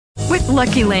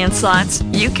Lucky Land Slots,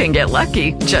 you can get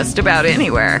lucky just about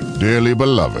anywhere. Dearly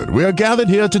beloved, we are gathered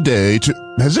here today to...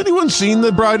 Has anyone seen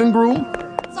the bride and groom?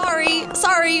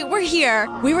 Sorry, we're here.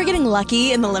 We were getting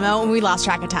lucky in the limo and we lost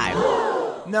track of time.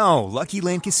 No, Lucky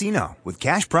Land Casino, with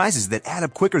cash prizes that add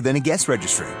up quicker than a guest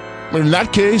registry. In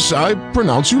that case, I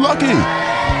pronounce you lucky.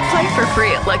 Play for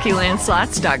free at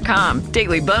LuckyLandSlots.com.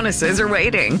 Daily bonuses are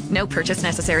waiting. No purchase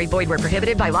necessary. Void where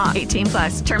prohibited by law.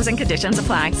 18+. Terms and conditions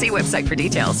apply. See website for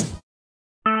details.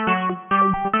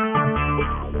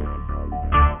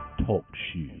 Talk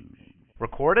shoes.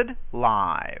 Recorded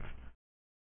live.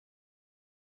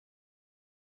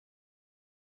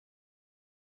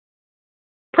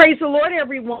 Praise the Lord,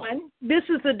 everyone. This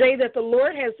is the day that the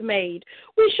Lord has made.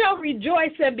 We shall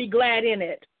rejoice and be glad in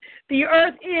it. The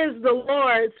earth is the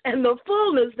Lord's and the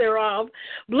fullness thereof.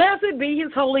 Blessed be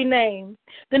his holy name.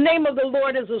 The name of the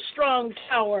Lord is a strong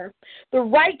tower. The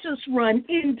righteous run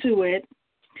into it,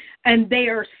 and they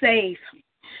are safe.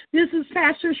 This is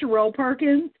Pastor Sherelle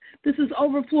Perkins. This is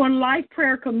Overflowing Life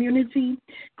Prayer Community.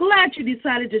 Glad you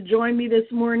decided to join me this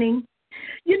morning.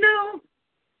 You know,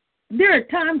 there are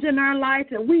times in our life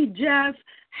that we just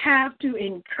have to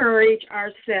encourage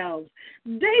ourselves.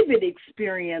 David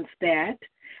experienced that.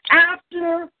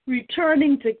 After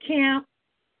returning to camp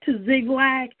to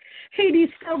Ziklag, he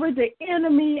discovered the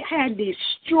enemy had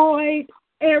destroyed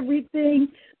everything,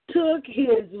 took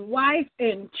his wife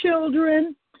and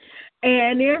children,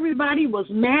 and everybody was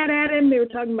mad at him. They were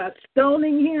talking about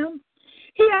stoning him.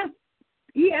 He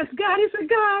asked God, he said,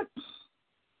 God,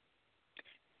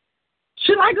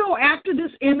 should I go after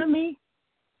this enemy?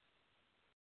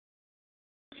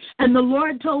 And the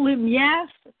Lord told him yes,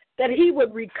 that he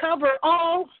would recover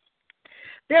all.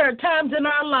 There are times in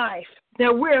our life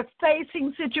that we're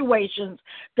facing situations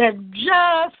that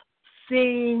just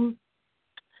seem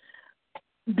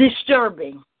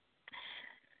disturbing.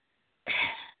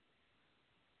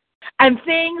 And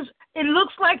it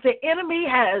looks like the enemy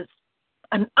has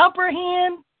an upper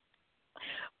hand,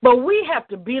 but we have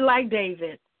to be like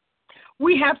David.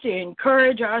 We have to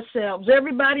encourage ourselves.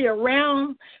 Everybody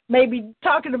around may be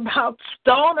talking about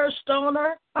stoner,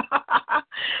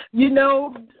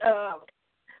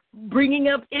 bringing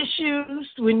up issues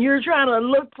when you're trying to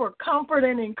look for comfort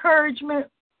and encouragement.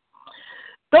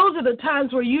 Those are the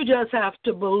times where you just have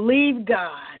to believe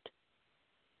God.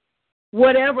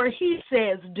 Whatever he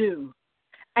says, do,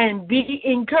 and be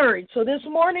encouraged. So this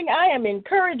morning, I am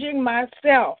encouraging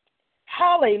myself.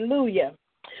 Hallelujah.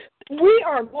 We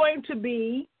are going to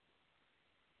be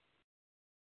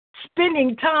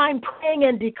spending time praying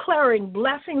and declaring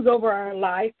blessings over our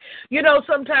life. You know,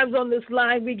 sometimes on this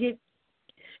line we get,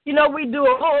 we do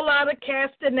a whole lot of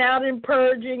casting out and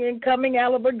purging and coming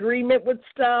out of agreement with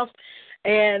stuff,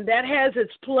 and that has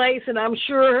its place, and I'm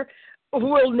sure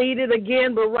we'll need it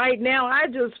again. But right now, I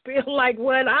just feel like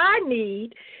what I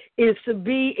need is to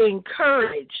be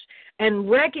encouraged and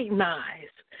recognize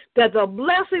that the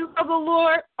blessings of the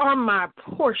Lord are my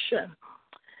portion,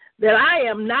 that I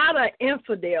am not an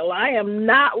infidel. I am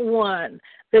not one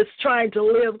that's trying to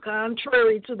live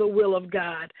contrary to the will of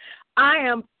God. I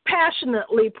am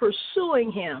passionately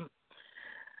pursuing him.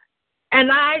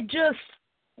 And I just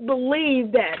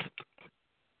believe that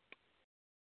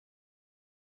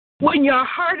when your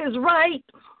heart is right,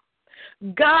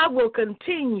 God will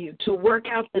continue to work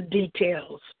out the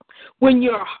details. When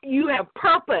you have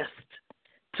purposed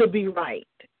to be right,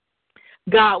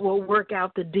 God will work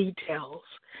out the details.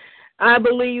 I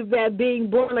believe that being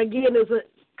born again is a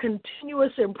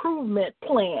continuous improvement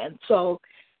plan. So,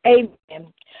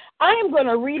 amen. I am going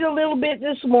to read a little bit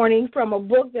this morning from a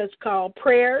book that's called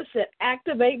Prayers That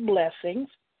Activate Blessings.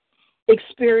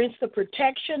 Experience the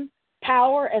protection,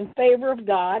 power, and favor of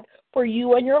God for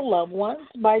you and your loved ones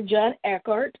by John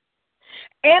Eckhart.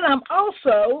 And I'm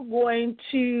also going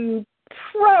to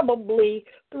probably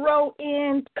throw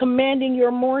in Commanding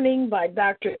Your Morning by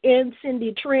Dr. N.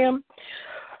 Cindy Trim.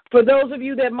 For those of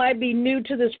you that might be new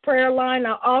to this prayer line,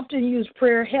 I often use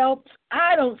prayer helps.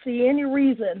 I don't see any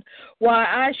reason why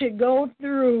I should go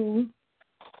through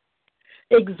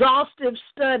exhaustive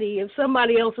study if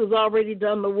somebody else has already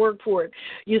done the work for it.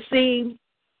 You see,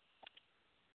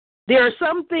 there are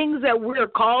some things that we're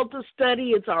called to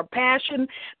study. It's our passion.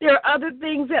 There are other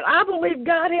things that I believe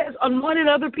God has anointed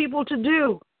other people to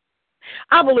do.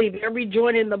 I believe every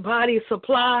joint in the body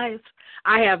supplies.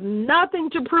 I have nothing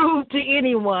to prove to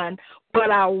anyone.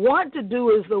 What I want to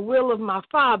do is the will of my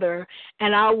Father,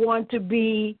 and I want to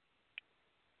be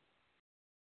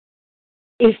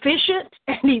efficient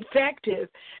and effective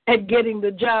at getting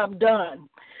the job done.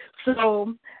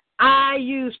 So I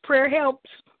use prayer helps.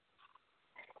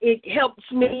 it helps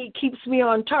me, keeps me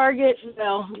on target.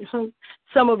 Well,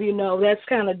 some of you know that's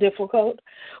kind of difficult.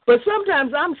 But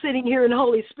sometimes I'm sitting here and the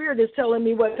Holy Spirit is telling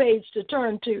me what page to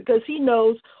turn to because he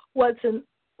knows what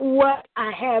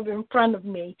I have in front of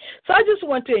me. So I just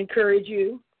want to encourage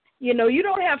you. You know, you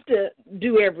don't have to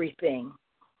do everything.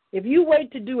 If you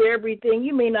wait to do everything,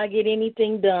 you may not get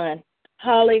anything done.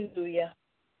 Hallelujah.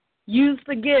 Use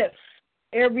the gifts.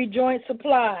 Every joint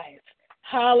supplies.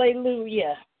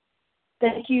 Hallelujah.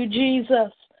 Thank you,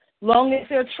 Jesus. Long as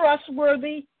they're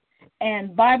trustworthy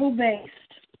and Bible-based.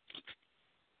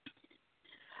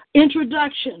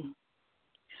 Introduction.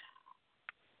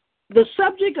 The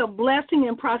subject of blessing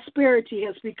and prosperity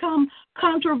has become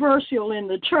controversial in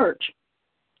the church.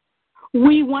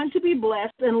 We want to be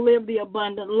blessed and live the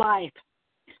abundant life.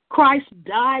 Christ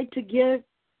died to give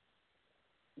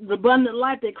the abundant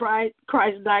life that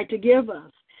Christ died to give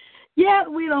us. Yet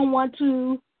we don't want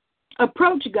to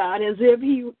approach God as if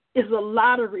he is a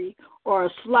lottery or a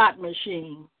slot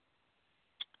machine.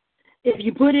 If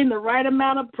you put in the right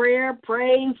amount of prayer,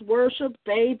 praise, worship,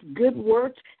 faith, good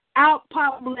works, out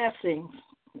pop blessings.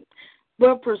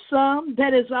 But for some,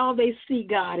 that is all they see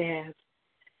God as.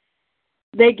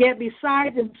 They get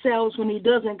beside themselves when he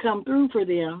doesn't come through for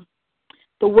them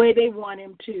the way they want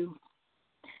him to.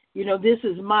 You know, this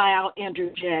is I'll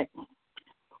interject.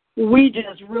 We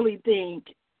just really think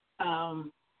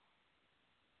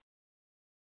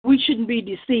we shouldn't be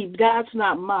deceived. God's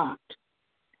not mocked.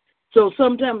 So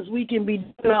sometimes we can be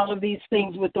doing all of these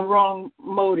things with the wrong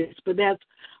motives, but that's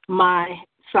my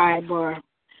sidebar.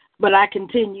 But I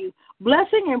continue.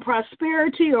 Blessing and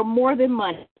prosperity are more than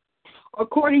money.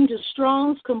 According to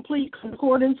Strong's Complete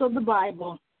Concordance of the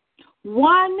Bible,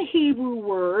 one Hebrew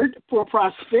word for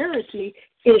prosperity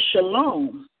is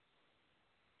shalom.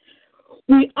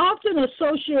 We often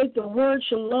associate the word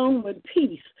shalom with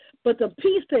peace, but the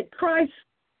peace that Christ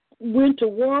went to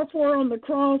war for on the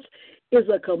cross is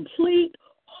a complete,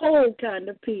 whole kind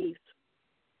of peace.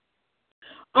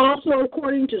 Also,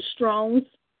 according to Strong's,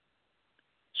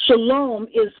 shalom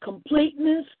is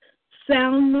completeness,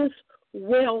 soundness,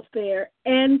 welfare,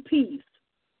 and peace.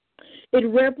 It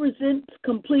represents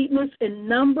completeness in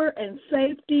number and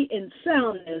safety and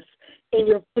soundness in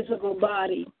your physical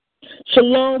body.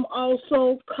 Shalom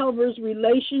also covers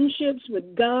relationships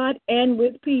with God and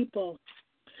with people.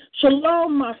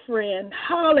 Shalom, my friend.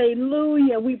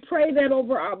 Hallelujah. We pray that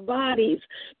over our bodies,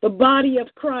 the body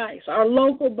of Christ, our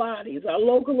local bodies, our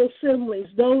local assemblies,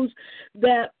 those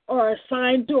that are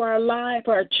assigned to our life,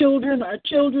 our children, our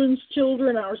children's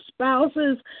children, our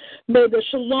spouses. May the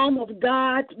shalom of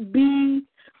God be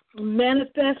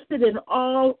manifested in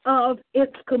all of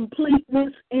its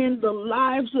completeness in the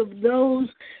lives of those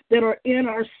that are in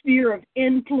our sphere of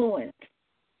influence.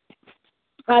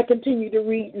 I continue to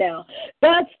read now.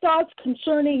 God's thoughts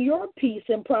concerning your peace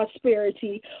and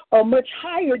prosperity are much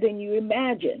higher than you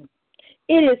imagine.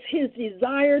 It is his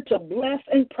desire to bless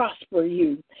and prosper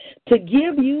you, to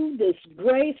give you this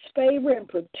grace, favor, and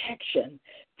protection.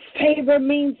 Favor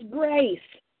means grace,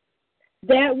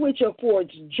 that which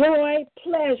affords joy,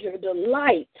 pleasure,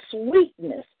 delight,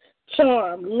 sweetness,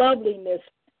 charm, loveliness,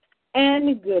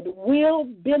 and goodwill,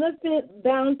 benefit,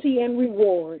 bounty, and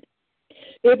reward.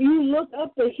 If you look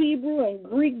up the Hebrew and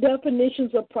Greek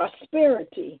definitions of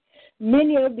prosperity,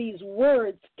 many of these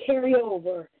words carry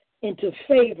over into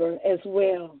favor as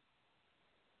well.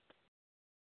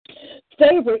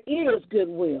 Favor is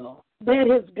goodwill.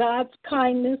 That is God's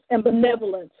kindness and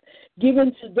benevolence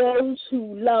given to those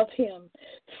who love him.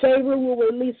 Favor will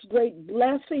release great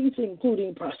blessings,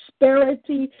 including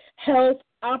prosperity, health,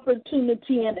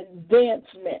 opportunity, and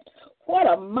advancement.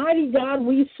 What a mighty God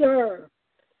we serve.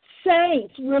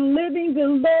 Saints, we're living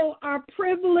below our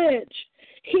privilege.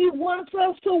 He wants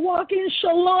us to walk in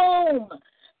shalom,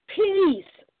 peace.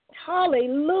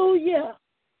 Hallelujah.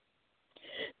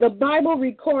 The Bible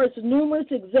records numerous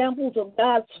examples of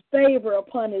God's favor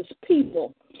upon his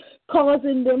people,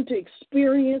 causing them to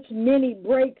experience many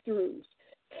breakthroughs.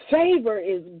 Favor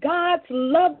is God's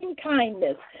loving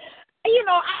kindness. You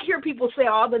know, I hear people say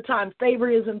all the time, favor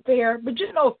isn't fair, but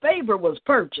you know, favor was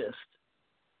purchased.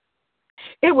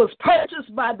 It was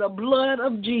purchased by the blood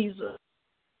of Jesus.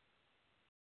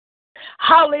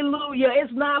 Hallelujah.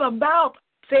 It's not about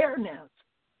fairness.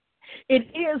 It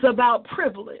is about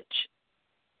privilege.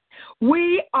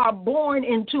 We are reborn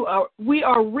into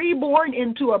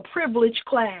a privileged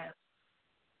class.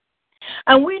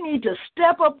 And we need to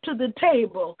step up to the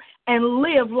table and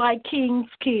live like king's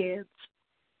kids.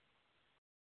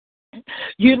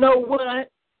 You know what?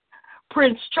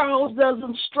 Prince Charles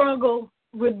doesn't struggle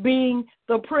with being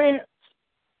the prince.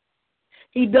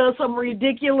 He does some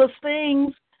ridiculous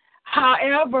things.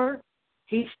 However,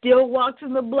 he still walks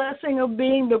in the blessing of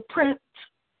being the prince.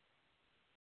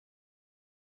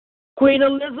 Queen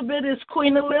Elizabeth is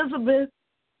Queen Elizabeth.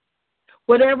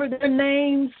 Whatever their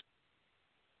names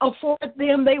afford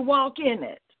them, they walk in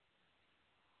it.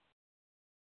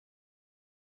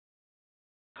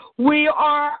 We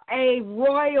are a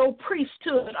royal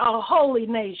priesthood, a holy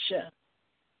nation.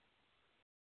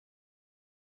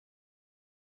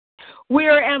 We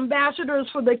are ambassadors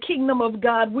for the kingdom of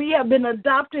God. We have been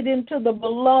adopted into the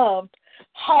beloved.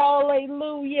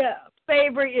 Hallelujah.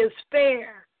 Favor is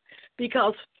fair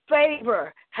because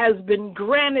favor has been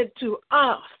granted to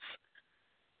us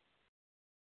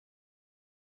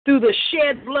through the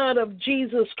shed blood of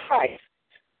Jesus Christ.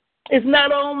 It's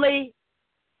not only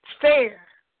fair,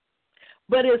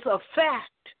 but it's a fact.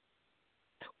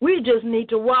 We just need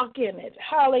to walk in it.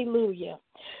 Hallelujah.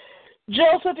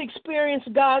 Joseph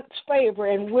experienced God's favor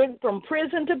and went from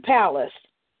prison to palace.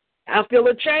 I feel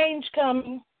a change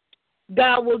coming.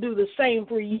 God will do the same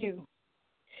for you.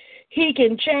 He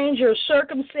can change your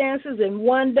circumstances in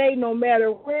one day, no matter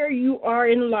where you are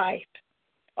in life.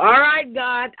 All right,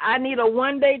 God, I need a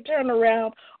one-day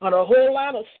turnaround on a whole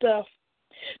lot of stuff.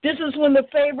 This is when the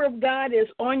favor of God is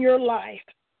on your life.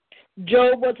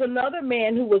 Job was another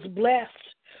man who was blessed,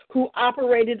 who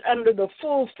operated under the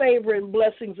full favor and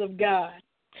blessings of God.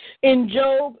 In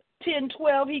Job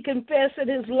 10:12, he confessed that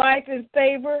his life and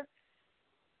favor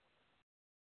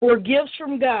were gifts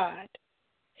from God.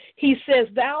 He says,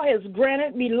 "Thou hast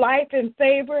granted me life and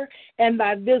favor, and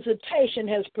thy visitation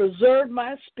has preserved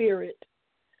my spirit."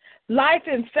 Life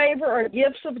and favor are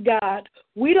gifts of God.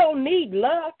 We don't need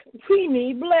luck. We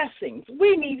need blessings.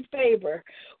 We need favor.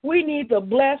 We need the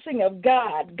blessing of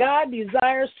God. God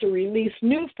desires to release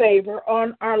new favor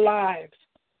on our lives.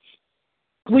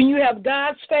 When you have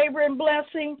God's favor and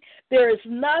blessing, there is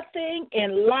nothing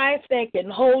in life that can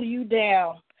hold you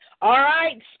down. All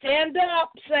right, stand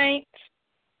up, saints.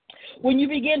 When you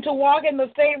begin to walk in the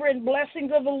favor and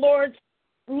blessings of the Lord,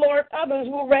 others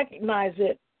will recognize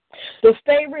it. The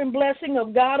favor and blessing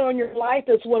of God on your life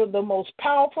is one of the most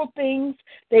powerful things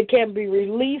that can be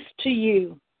released to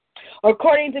you.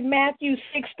 According to Matthew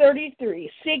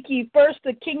 6:33, "Seek ye first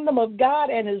the kingdom of God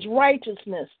and his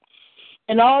righteousness,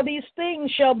 and all these things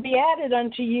shall be added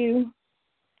unto you."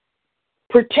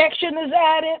 Protection is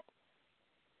added.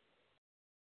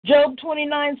 Job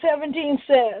 29:17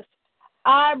 says,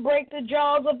 "I break the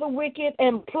jaws of the wicked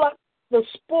and pluck the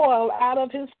spoil out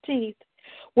of his teeth."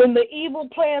 When the evil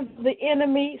plans of the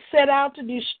enemy set out to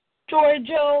destroy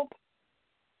Job,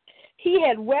 he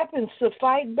had weapons to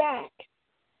fight back.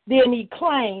 Then he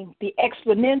claimed the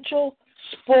exponential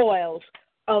spoils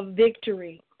of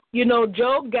victory. You know,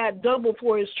 Job got double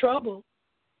for his trouble.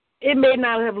 It may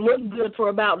not have looked good for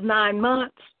about 9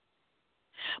 months.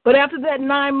 But after that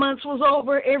 9 months was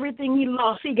over, everything he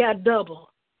lost, he got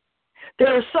double.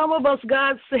 There are some of us,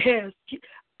 God says,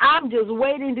 "I'm just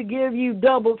waiting to give you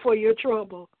double for your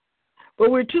trouble." But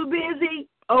we're too busy.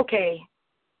 Okay.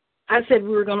 I said we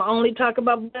were going to only talk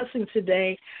about blessings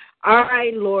today. All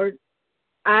right, Lord,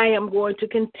 I am going to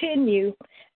continue.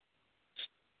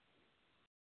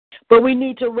 But we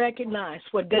need to recognize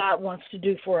what God wants to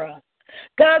do for us.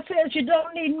 God says you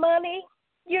don't need money.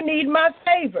 You need my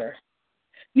favor.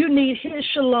 You need his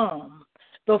shalom,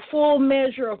 the full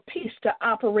measure of peace to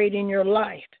operate in your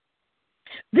life.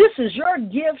 This is your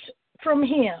gift from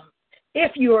him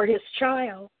if you are his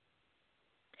child.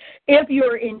 If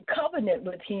you're in covenant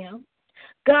with him,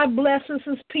 God blesses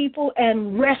his people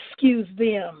and rescues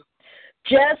them,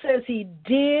 just as he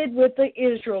did with the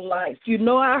Israelites. You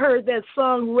know, I heard that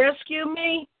song, "Rescue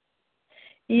Me."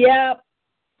 Yep.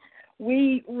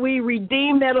 We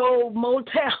redeemed that old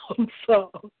Motown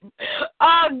song.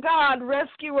 Oh, God,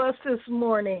 rescue us this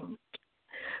morning.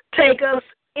 Take us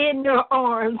in your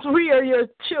arms. We are your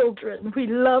children. We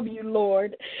love you,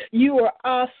 Lord. You are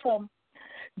awesome.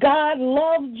 God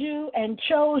loved you and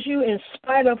chose you in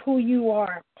spite of who you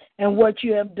are and what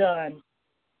you have done.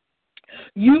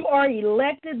 You are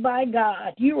elected by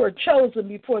God. You were chosen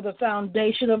before the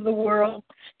foundation of the world.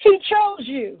 He chose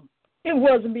you. It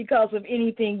wasn't because of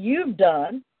anything you've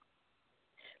done.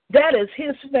 That is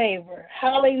his favor.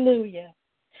 Hallelujah.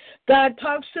 God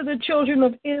talks to the children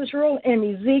of Israel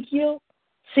in Ezekiel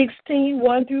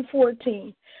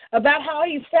 16:1-14, about how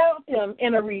he found them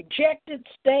in a rejected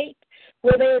state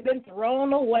where they had been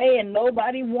thrown away and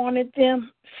nobody wanted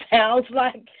them. Sounds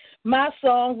like my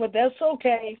song, but that's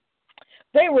okay.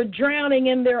 They were drowning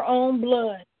in their own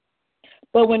blood.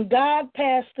 But when God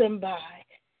passed them by,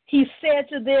 he said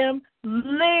to them,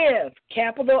 "Live,"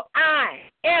 capital I,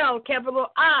 L,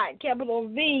 capital I, capital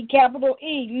V, capital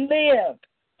E, live.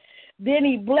 Then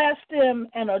he blessed them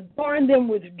and adorned them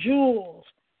with jewels.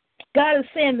 God is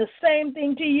saying the same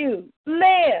thing to you.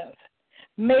 Live.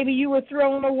 Maybe you were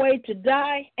thrown away to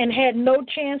die and had no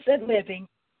chance at living.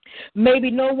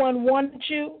 Maybe no one wanted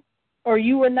you, or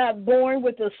you were not born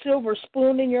with a silver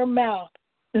spoon in your mouth.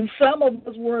 And some of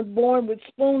us weren't born with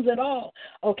spoons at all.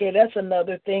 Okay, that's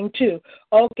another thing too.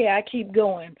 Okay, I keep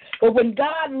going. But when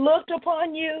God looked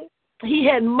upon you, he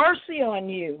had mercy on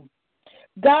you.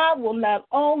 God will not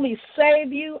only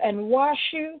save you and wash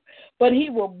you, but he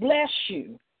will bless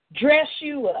you, dress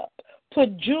you up,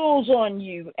 put jewels on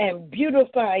you, and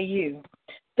beautify you.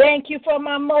 Thank you for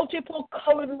my multiple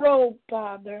colored robe,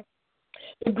 Father.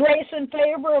 The grace and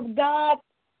favor of God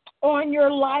on your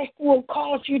life will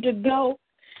cause you to go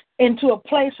into a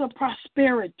place of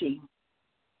prosperity.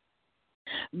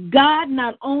 God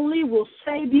not only will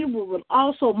save you, but will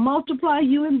also multiply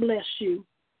you and bless you.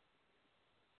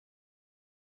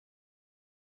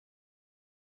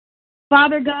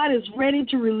 Father God is ready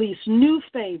to release new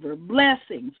favor,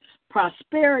 blessings,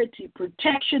 prosperity,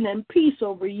 protection, and peace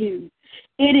over you.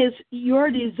 It is your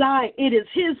desire, it is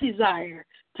his desire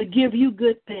to give you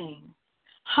good things.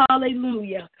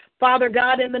 Hallelujah. Father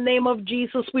God, in the name of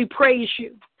Jesus, we praise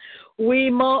you.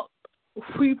 We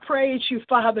praise you,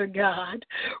 Father God.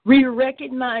 We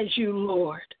recognize you,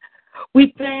 Lord.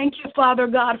 We thank you, Father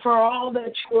God, for all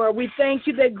that you are. We thank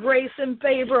you that grace and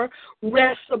favor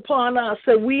rests upon us,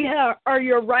 that we are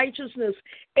your righteousness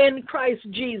in Christ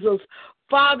Jesus.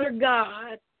 Father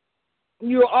God,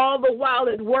 you're all the while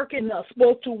at work in us,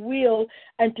 both to will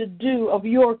and to do of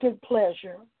your good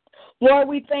pleasure. Lord,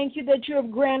 we thank you that you have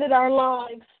granted our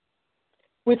lives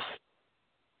with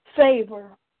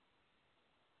favor.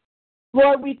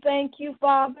 Lord, we thank you,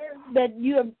 Father, that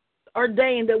you have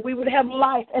ordained that we would have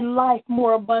life and life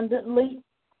more abundantly.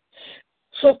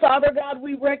 So, Father God,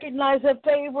 we recognize that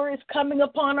favor is coming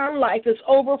upon our life. It's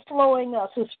overflowing us.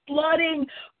 It's flooding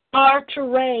our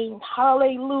terrain.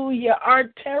 Hallelujah. Our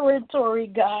territory,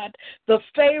 God. The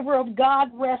favor of God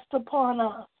rests upon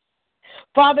us.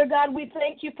 Father God, we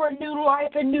thank you for new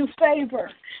life and new favor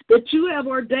that you have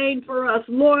ordained for us.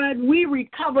 Lord, we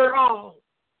recover all.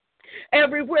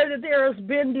 Everywhere that there has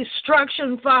been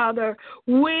destruction, Father,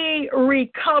 we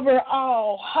recover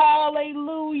all.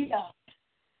 Hallelujah.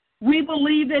 We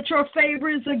believe that your favor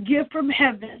is a gift from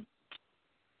heaven.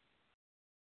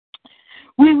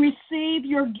 We receive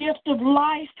your gift of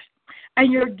life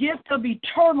and your gift of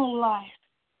eternal life.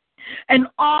 And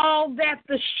all that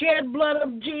the shed blood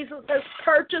of Jesus has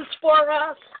purchased for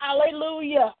us.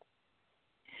 Hallelujah.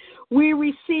 We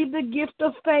receive the gift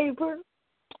of favor,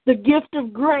 the gift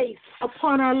of grace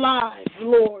upon our lives,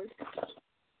 Lord,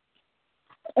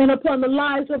 and upon the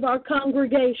lives of our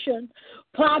congregation.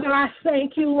 Father, I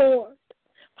thank you, Lord.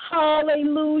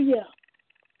 Hallelujah.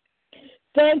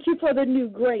 Thank you for the new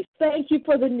grace. Thank you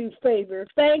for the new favor.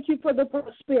 Thank you for the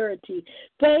prosperity.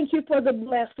 Thank you for the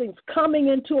blessings coming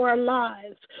into our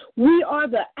lives. We are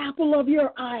the apple of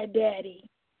your eye, Daddy.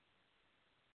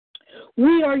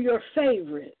 We are your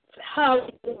favorites.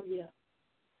 Hallelujah.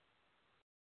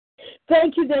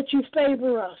 Thank you that you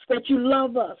favor us, that you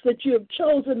love us, that you have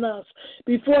chosen us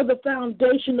before the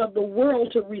foundation of the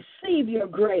world to receive your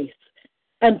grace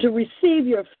and to receive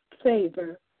your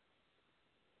favor.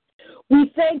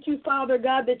 We thank you, Father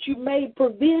God, that you made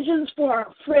provisions for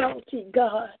our frailty,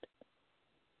 God.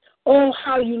 Oh,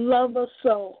 how you love us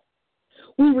so.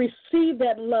 We receive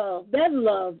that love. That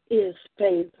love is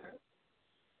favor.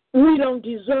 We don't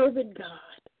deserve it, God,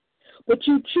 but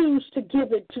you choose to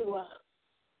give it to us.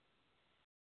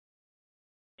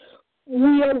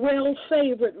 We are well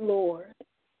favored, Lord.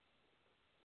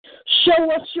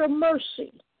 Show us your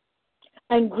mercy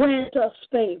and grant us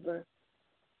favor.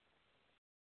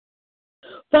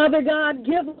 Father God,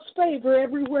 give us favor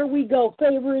everywhere we go,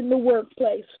 favor in the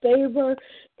workplace, favor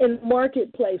in the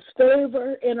marketplace,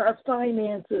 favor in our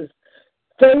finances,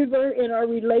 favor in our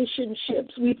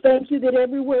relationships. We thank you that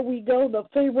everywhere we go, the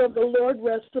favor of the Lord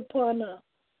rests upon us.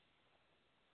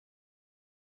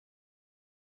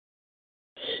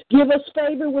 Give us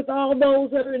favor with all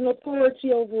those that are in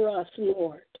authority over us,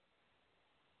 Lord,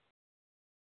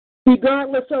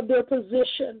 regardless of their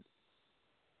position.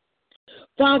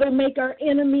 Father, make our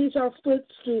enemies our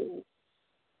footstool.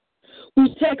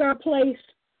 We take our place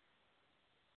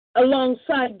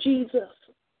alongside Jesus.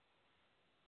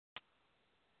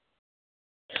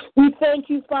 We thank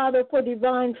you, Father, for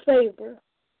divine favor.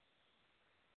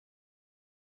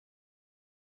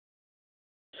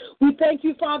 We thank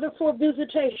you, Father, for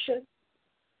visitation.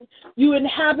 You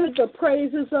inhabit the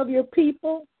praises of your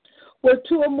people. Where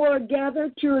two or more are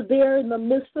gathered, you're there in the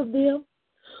midst of them.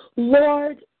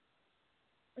 Lord,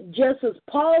 just as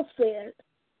Paul said,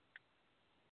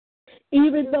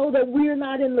 even though that we're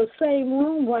not in the same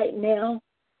room right now,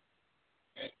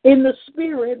 in the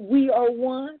spirit we are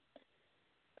one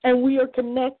and we are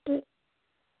connected.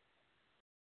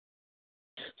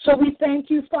 So we thank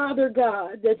you, Father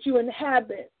God, that you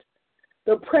inhabit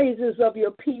the praises of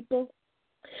your people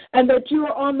and that you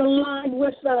are on the line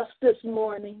with us this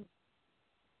morning.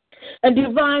 And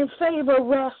divine favor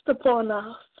rest upon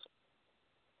us.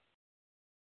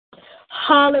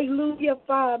 Hallelujah,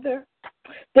 Father,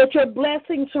 that your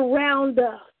blessings surround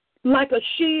us like a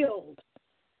shield.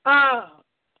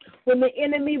 When the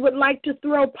enemy would like to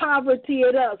throw poverty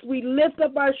at us, we lift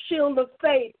up our shield of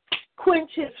faith, quench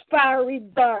his fiery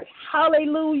dart.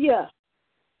 Hallelujah.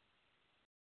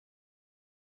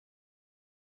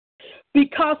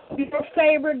 Because of your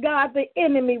favor, God, the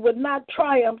enemy would not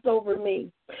triumph over me.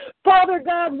 Father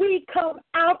God, we come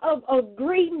out of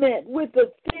agreement with the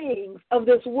things of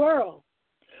this world.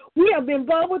 We have been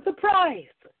bought with a price.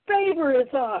 Favor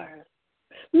is ours.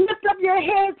 Lift up your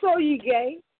heads, O ye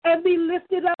gates, and be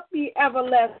lifted up, ye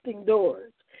everlasting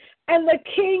doors. And the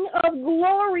King of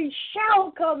glory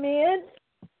shall come in.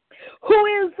 Who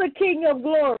is the King of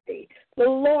glory? The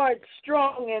Lord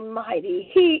strong and mighty.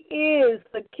 He is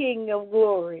the King of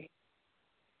glory.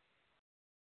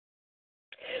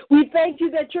 We thank you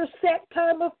that your set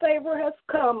time of favor has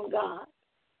come, God.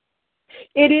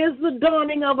 It is the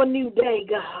dawning of a new day,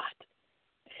 God.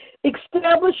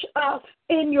 Establish us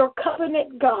in your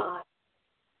covenant, God.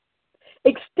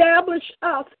 Establish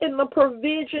us in the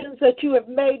provisions that you have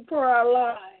made for our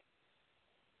lives.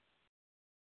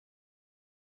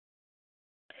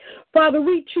 Father,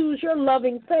 we choose your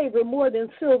loving favor more than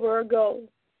silver or gold.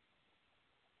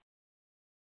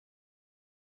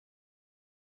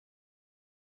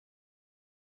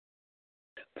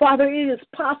 Father, it is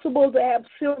possible to have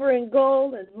silver and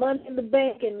gold and money in the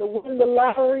bank and to win the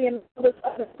lottery and all this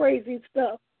other crazy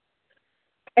stuff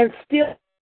and still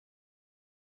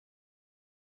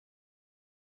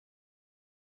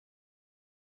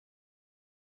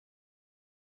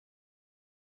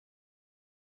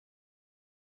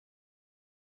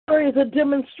is a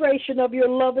demonstration of your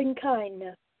loving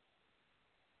kindness,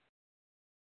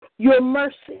 your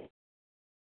mercy,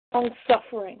 long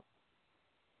suffering.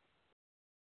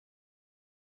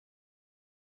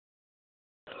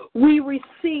 We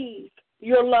receive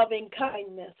your loving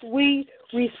kindness. We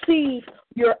receive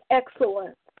your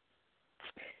excellence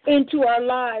into our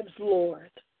lives,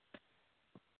 Lord.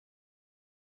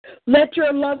 Let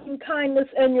your loving kindness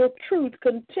and your truth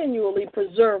continually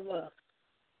preserve us.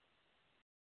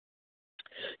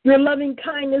 Your loving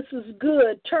kindness is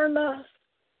good. Turn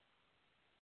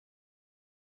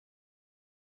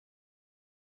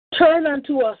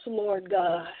unto us, Lord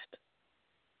God.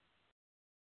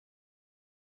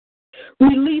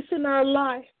 Release in our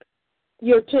life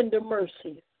your tender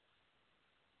mercies.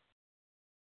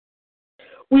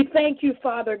 We thank you,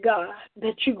 Father God,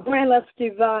 that you grant us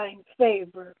divine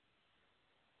favor.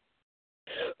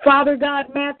 Father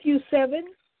God, Matthew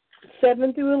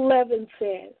 7:7-11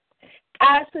 says,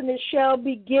 ask and it shall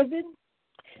be given,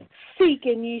 seek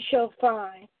and ye shall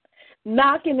find,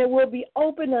 knock and it will be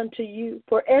open unto you.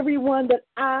 For everyone that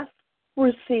asks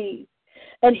receives,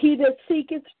 and he that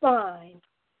seeketh finds,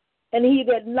 and he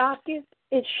that knocketh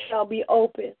it shall be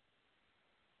open.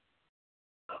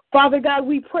 Father God,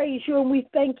 we praise you and we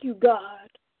thank you, God,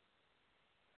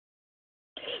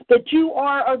 that you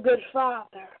are a good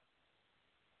Father.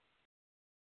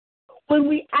 When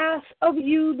we ask of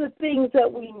you the things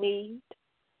that we need,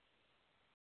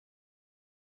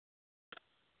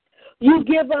 you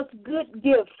give us good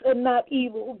gifts and not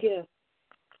evil gifts.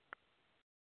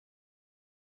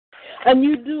 And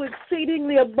you do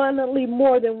exceedingly abundantly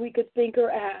more than we could think or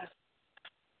ask.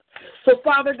 So,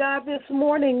 Father God, this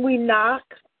morning we knock.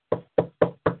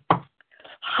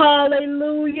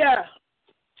 Hallelujah.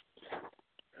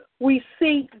 We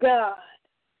seek, God,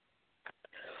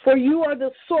 for you are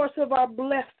the source of our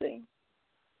blessing.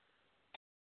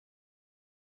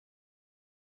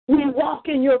 We walk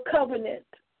in your covenant.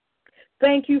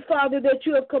 Thank you, Father, that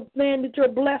you have commanded your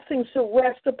blessings to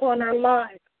rest upon our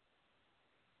lives.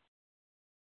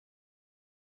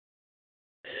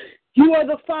 You are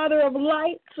the Father of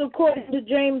lights, according to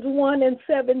James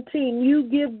 1:17. You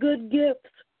give good gifts.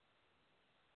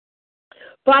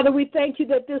 Father, we thank you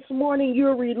that this morning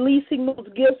you're releasing those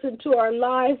gifts into our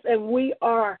lives, and we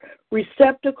are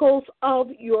receptacles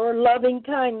of your loving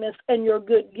kindness and your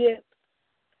good gifts.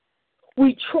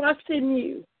 We trust in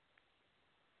you.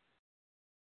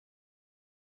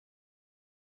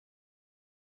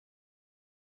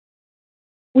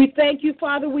 We thank you,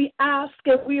 Father. We ask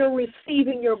and we are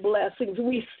receiving your blessings.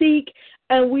 We seek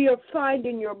and we are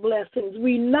finding your blessings.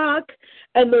 We knock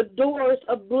and the doors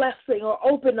of blessing are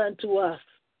open unto us.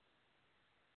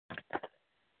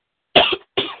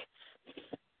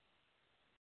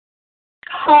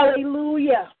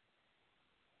 Hallelujah.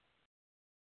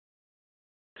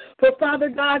 For Father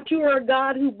God, you are a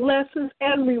God who blesses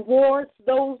and rewards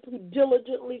those who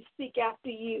diligently seek after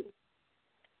you.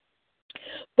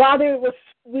 Father,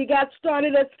 we got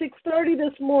started at 6:30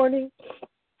 this morning.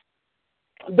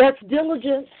 That's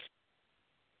diligence.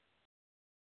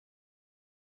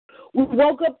 We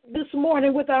woke up this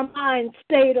morning with our minds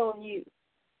stayed on you.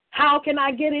 How can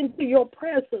I get into your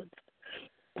presence?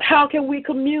 How can we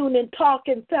commune and talk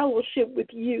and fellowship with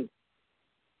you?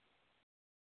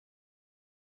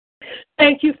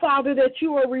 Thank you, Father, that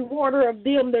you are a rewarder of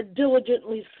them that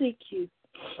diligently seek you.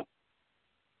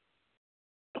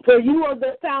 For you are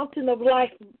the fountain of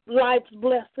life's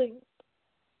blessings.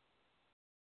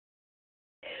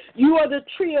 You are the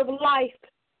tree of life.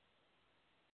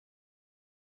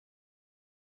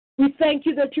 We thank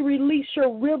you that you release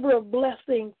your river of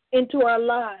blessings into our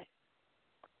lives.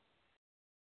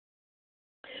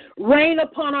 Rain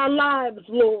upon our lives,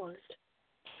 Lord.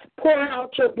 Pour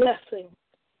out your blessings.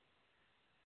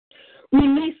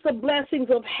 Release the blessings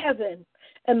of heaven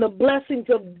and the blessings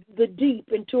of the deep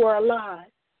into our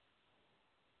lives.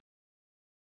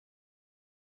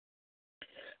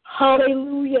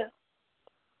 Hallelujah.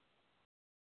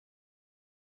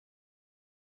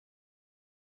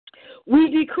 We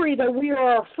decree that we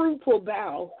are a fruitful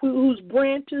bough whose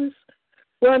branches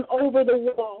run over the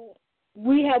wall.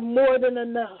 We have more than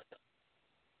enough.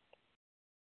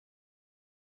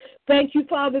 Thank you,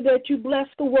 Father, that you bless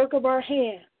the work of our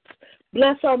hands.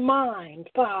 Bless our mind,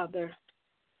 Father.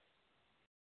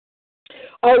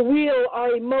 Our will,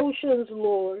 our emotions,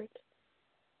 Lord.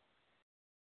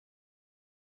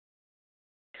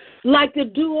 Like the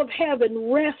dew of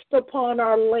heaven, rest upon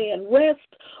our land, rest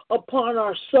upon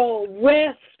our soul,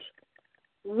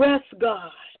 rest,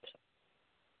 God.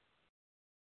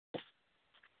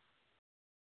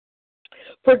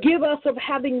 Forgive us of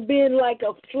having been like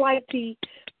a flighty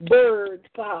bird,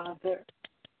 Father,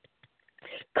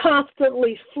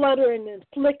 constantly fluttering and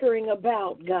flickering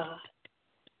about, God.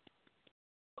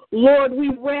 Lord, we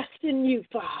rest in you,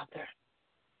 Father,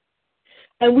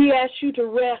 and we ask you to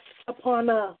rest upon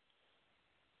us.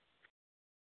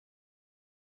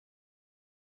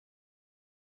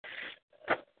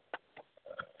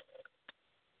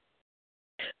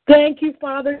 Thank you,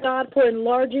 Father God, for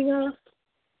enlarging us.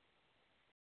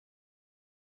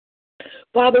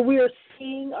 Father, we are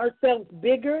seeing ourselves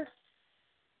bigger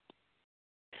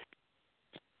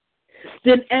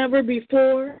than ever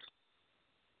before.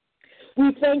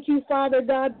 We thank you, Father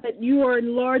God, that you are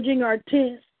enlarging our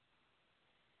tent.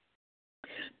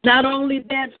 Not only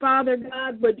that, Father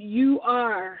God, but you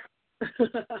are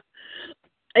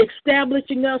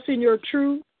establishing us in your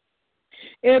truth.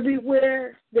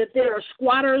 Everywhere that there are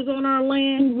squatters on our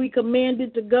land, we command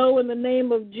it to go in the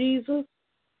name of Jesus.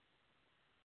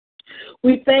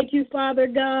 We thank you, Father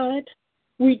God.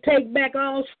 We take back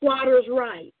all squatters'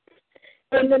 rights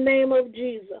in the name of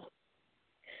Jesus.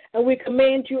 And we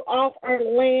command you off our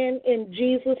land in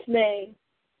Jesus' name.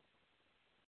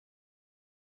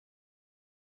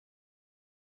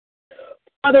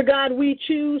 Father God, we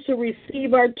choose to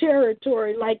receive our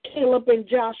territory like Caleb and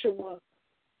Joshua.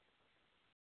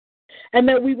 And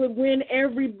that we would win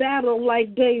every battle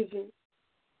like David.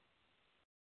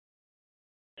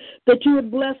 That you would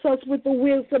bless us with the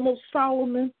wisdom of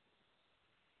Solomon.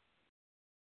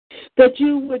 That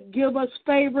you would give us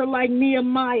favor like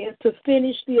Nehemiah to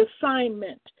finish the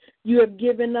assignment you have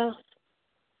given us.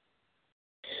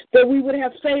 That we would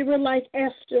have favor like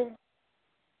Esther.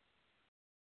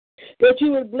 That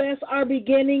you would bless our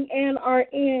beginning and our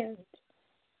end.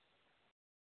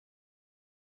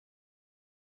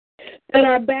 That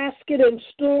our basket and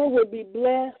store would be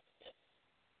blessed.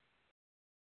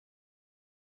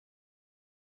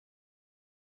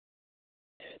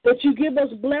 That you give us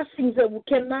blessings that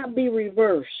cannot be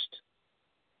reversed.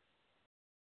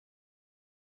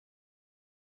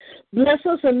 Bless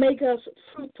us and make us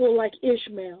fruitful like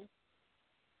Ishmael.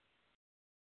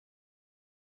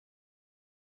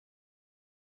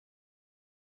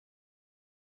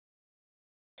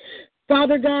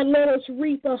 Father God, let us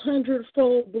reap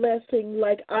 100-fold blessing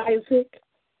like Isaac.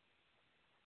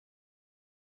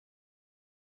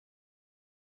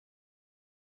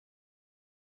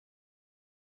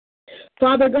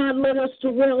 Father God, let us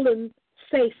dwell in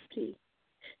safety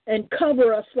and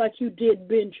cover us like you did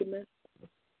Benjamin.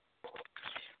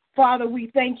 Father, we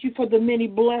thank you for the many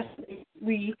blessings.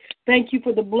 We thank you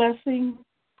for the blessing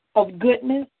of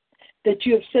goodness, that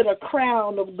you have set a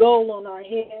crown of gold on our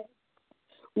head.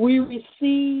 We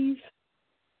receive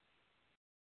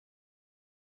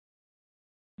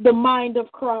the mind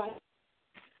of Christ.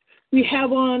 We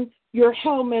have on your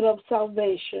helmet of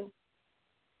salvation.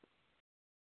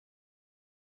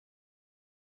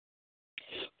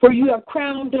 For you have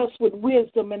crowned us with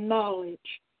wisdom and knowledge.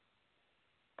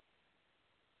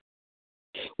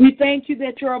 We thank you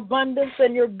that your abundance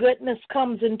and your goodness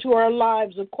comes into our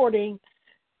lives according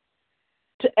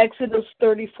to Exodus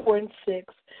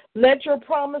 34:6. Let your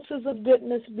promises of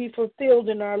goodness be fulfilled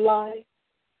in our life.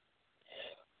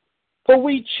 For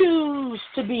we choose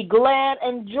to be glad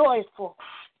and joyful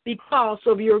because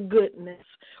of your goodness.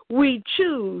 We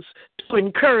choose to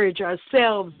encourage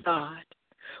ourselves, God.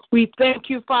 We thank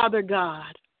you, Father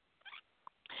God,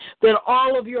 that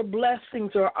all of your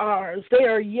blessings are ours. They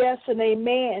are yes and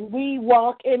amen. We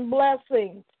walk in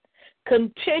blessings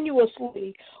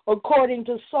continuously according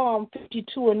to Psalm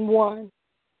 52:1.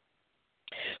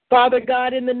 Father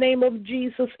God, in the name of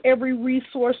Jesus, every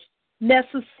resource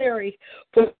necessary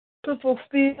to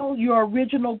fulfill your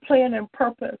original plan and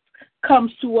purpose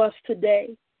comes to us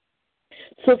today.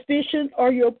 Sufficient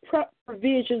are your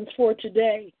provisions for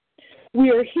today.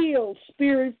 We are healed,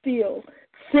 spirit-filled.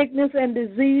 Sickness and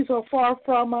disease are far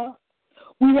from us.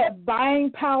 We have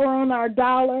buying power on our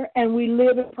dollar, and we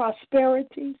live in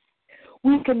prosperity.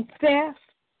 We confess.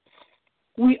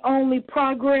 We only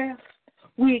progress.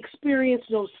 We experience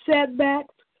no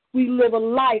setbacks. We live a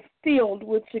life filled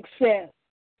with success.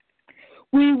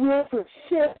 We will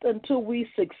persist until we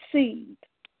succeed.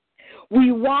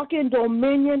 We walk in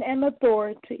dominion and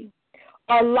authority.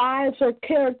 Our lives are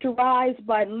characterized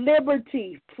by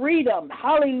liberty, freedom,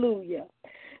 hallelujah.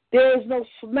 There is no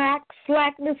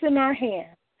slackness in our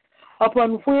hand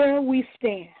upon where we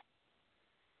stand.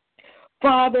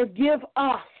 Father, give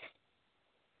us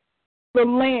the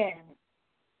land.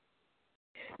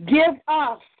 Give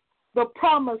us the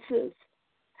promises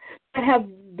that have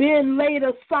been laid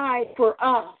aside for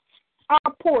us,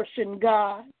 our portion,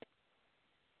 God.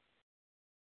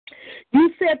 You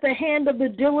said the hand of the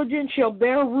diligent shall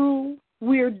bear rule.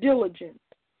 We are diligent.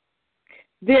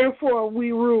 Therefore,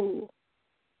 we rule.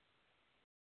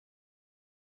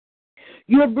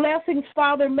 Your blessings,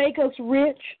 Father, make us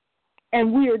rich,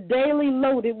 and we are daily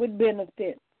loaded with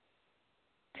benefits.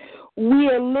 We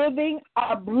are living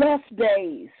our blessed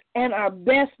days and our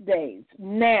best days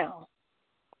now.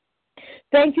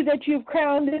 Thank you that you've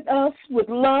crowned us with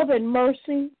love and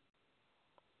mercy,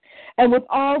 and with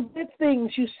all good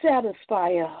things you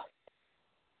satisfy us.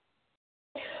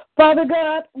 Father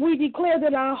God, we declare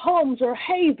that our homes are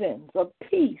havens of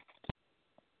peace,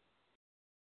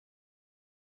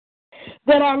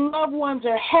 that our loved ones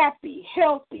are happy,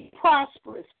 healthy,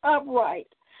 prosperous, upright,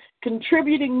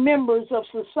 contributing members of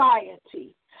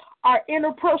society. Our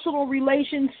interpersonal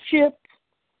relationships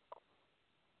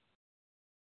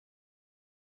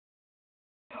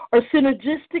are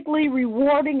synergistically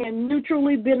rewarding and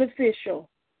mutually beneficial.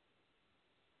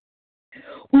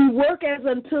 We work as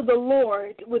unto the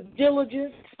Lord with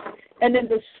diligence and in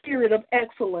the spirit of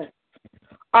excellence.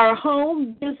 Our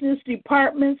home, business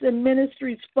departments, and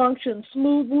ministries function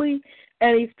smoothly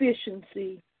and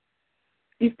efficiently.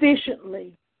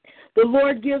 The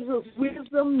Lord gives us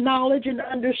wisdom, knowledge, and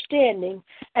understanding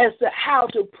as to how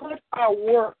to put our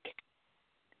work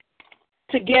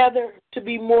together to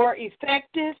be more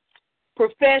effective,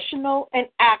 professional, and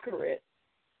accurate.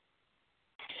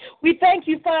 We thank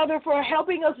you, Father, for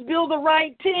helping us build the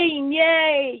right team.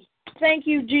 Yay! Thank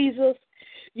you, Jesus.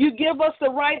 You give us the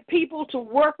right people to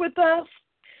work with us.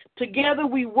 Together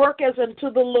we work as unto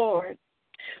the Lord.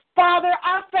 Father,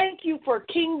 I thank you for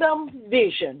kingdom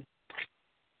vision.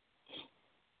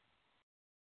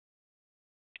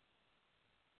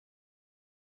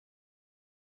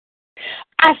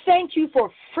 I thank you for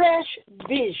fresh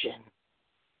vision.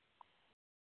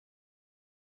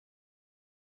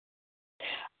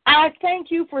 I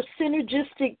thank you for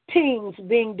synergistic teams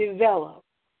being developed,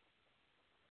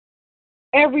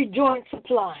 every joint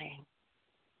supplying.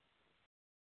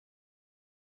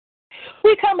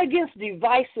 We come against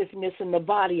divisiveness in the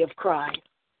body of Christ,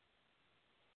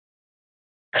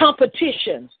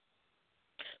 competition,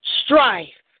 strife,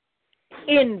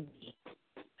 envy,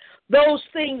 those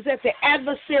things that the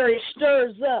adversary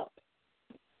stirs up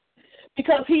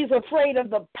because he's afraid of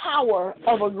the power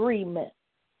of agreement.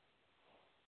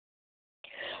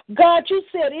 God, you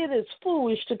said it is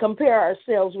foolish to compare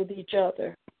ourselves with each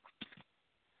other.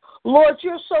 Lord,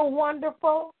 you're so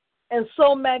wonderful and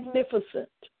so magnificent.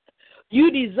 You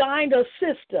designed a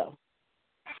system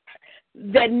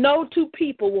that no two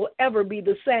people will ever be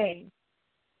the same.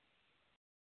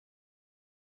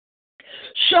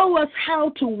 Show us how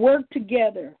to work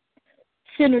together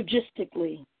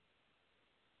synergistically.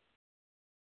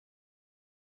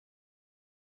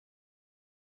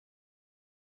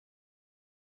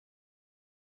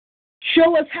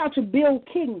 Show us how to build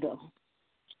kingdom.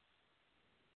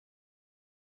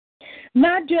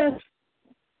 Not just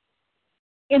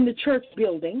in the church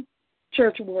building,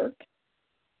 church work.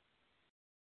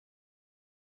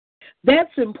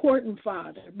 That's important,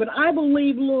 Father. But I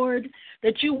believe, Lord,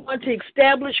 that you want to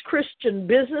establish Christian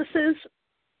businesses.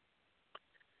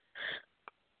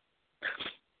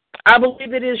 I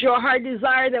believe it is your heart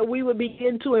desire that we would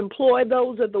begin to employ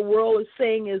those that the world is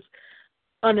saying is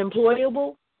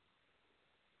unemployable,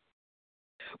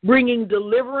 bringing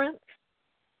deliverance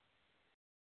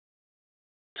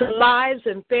to lives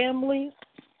and families.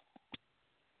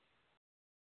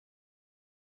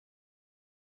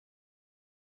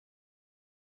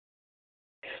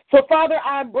 So, Father,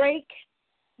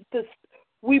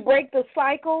 we break the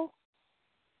cycle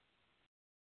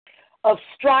of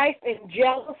strife and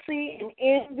jealousy and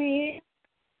envy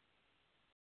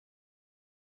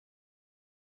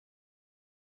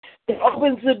that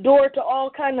opens the door to all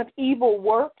kinds of evil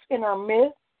works in our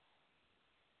midst.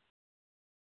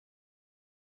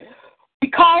 We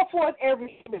call forth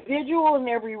every individual and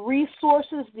every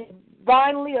resources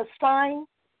divinely assigned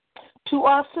to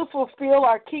us to fulfill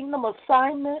our kingdom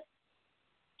assignment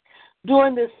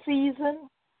during this season.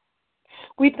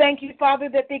 We thank you, Father,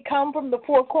 that they come from the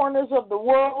four corners of the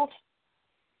world,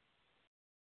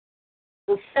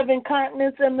 the 7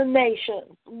 continents and the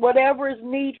nations, whatever is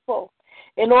needful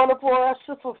in order for us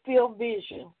to fulfill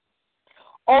vision.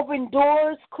 Open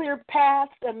doors, clear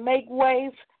paths, and make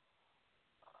ways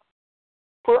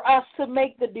for us to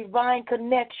make the divine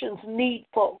connections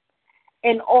needful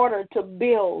in order to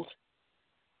build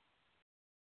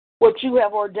what you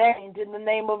have ordained in the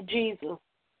name of Jesus.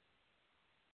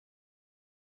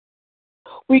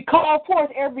 We call forth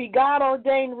every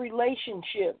God-ordained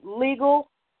relationship,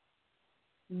 legal,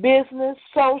 business,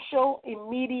 social,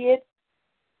 immediate,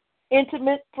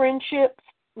 intimate friendships,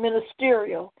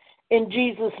 ministerial, in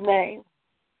Jesus' name.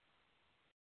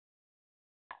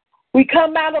 We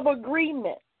come out of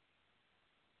agreement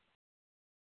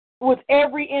with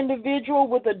every individual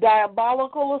with a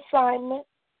diabolical assignment.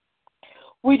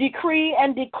 We decree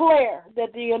and declare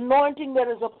that the anointing that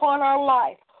is upon our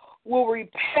life will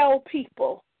repel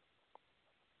people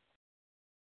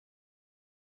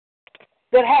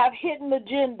that have hidden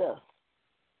agendas,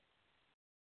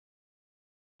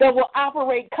 that will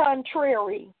operate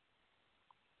contrary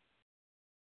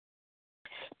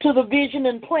to the vision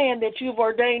and plan that you've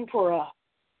ordained for us.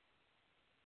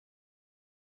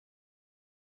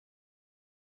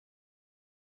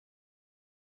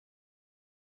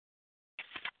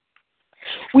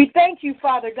 We thank you,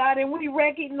 Father God, and we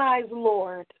recognize,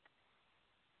 Lord,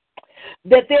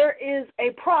 that there is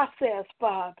a process,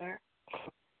 Father.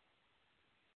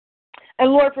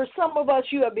 And Lord, for some of us,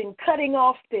 you have been cutting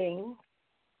off things,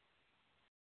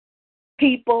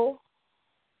 people,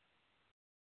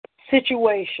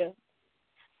 situations.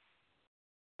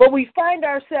 But we find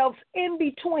ourselves in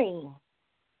between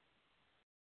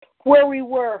where we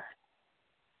were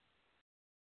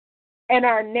and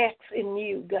our next in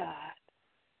you, God.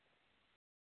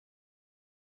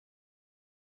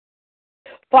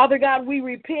 Father God, we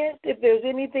repent if there's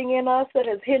anything in us that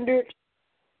has hindered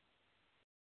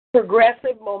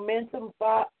progressive momentum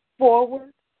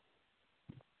forward.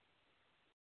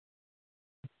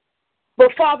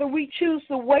 But Father, we choose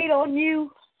to wait on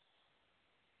you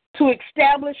to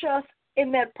establish us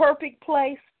in that perfect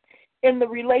place in the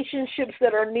relationships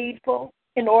that are needful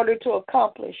in order to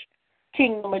accomplish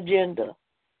kingdom agenda.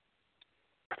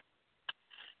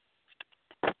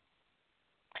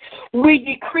 We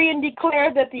decree and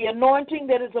declare that the anointing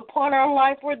that is upon our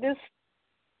life for this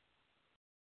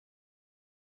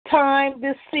time,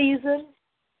 this season,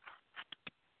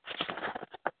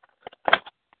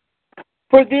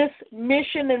 for this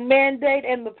mission and mandate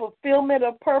and the fulfillment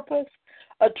of purpose,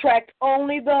 attract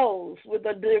only those with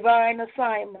a divine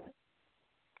assignment.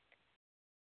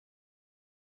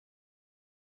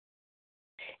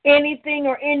 Anything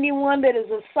or anyone that is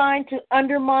assigned to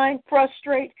undermine,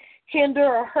 frustrate, hinder,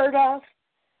 or hurt us,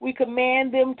 we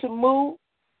command them to move,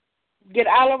 get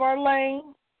out of our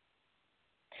lane,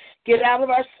 get out of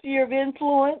our sphere of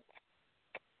influence,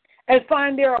 and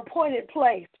find their appointed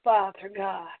place, Father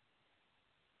God.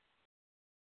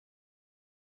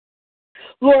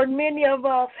 Lord, many of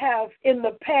us have in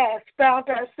the past found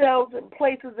ourselves in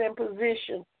places and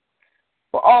positions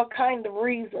for all kinds of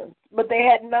reasons, but they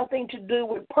had nothing to do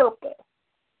with purpose.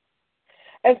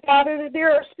 And Father,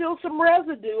 there are still some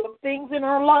residue of things in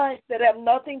our life that have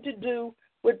nothing to do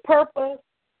with purpose.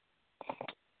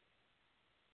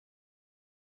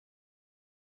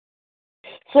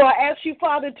 So I ask you,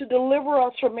 Father, to deliver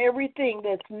us from everything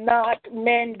that's not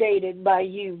mandated by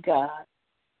you, God.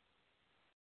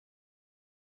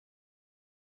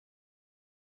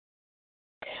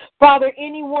 Father,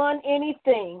 anyone,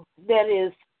 anything that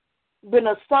has been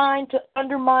assigned to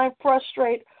undermine,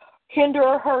 frustrate, hinder,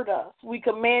 or hurt us, we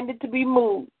command it to be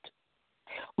moved.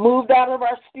 Moved out of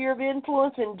our sphere of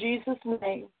influence in Jesus'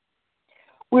 name.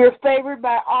 We are favored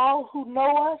by all who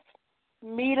know us,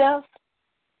 meet us,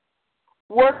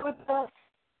 work with us.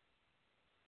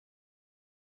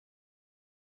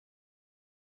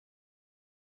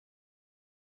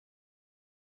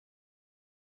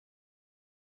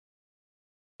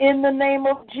 In the name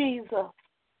of Jesus.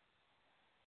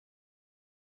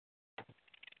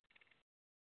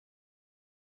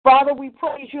 Father, we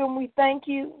praise you and we thank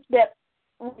you that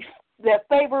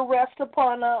favor rests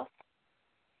upon us.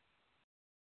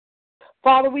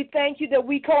 Father, we thank you that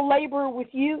we co-labor with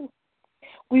you.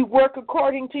 We work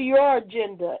according to your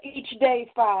agenda each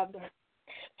day, Father.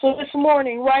 So this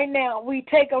morning, right now, we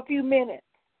take a few minutes.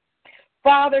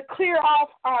 Father, clear off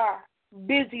our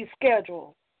busy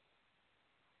schedule.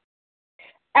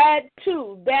 Add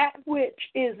to that which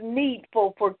is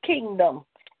needful for kingdom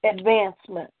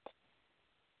advancement.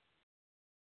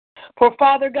 For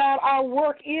Father God, our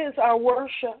work is our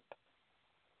worship.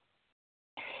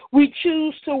 We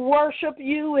choose to worship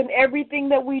you in everything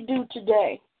that we do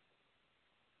today.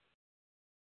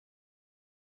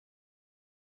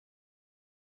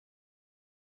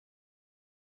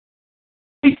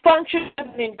 We function with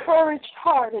an encouraged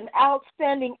heart and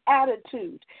outstanding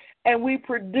attitude, and we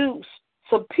produce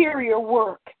superior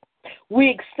work. We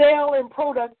excel in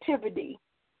productivity.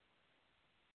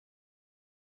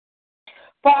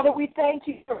 Father, we thank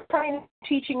you for training,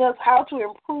 teaching us how to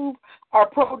improve our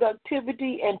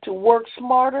productivity and to work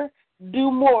smarter,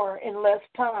 do more in less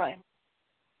time.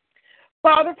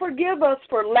 Father, forgive us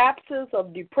for lapses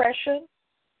of depression.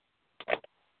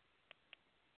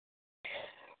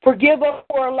 Forgive us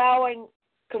for allowing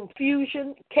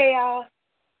confusion, chaos,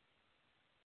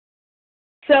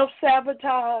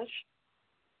 self-sabotage,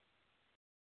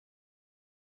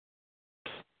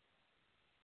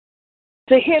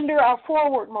 to hinder our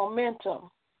forward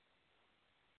momentum.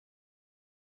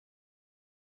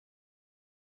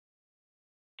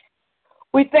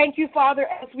 We thank you, Father,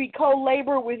 as we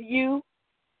co-labor with you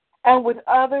and with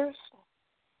others.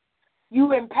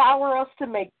 You empower us to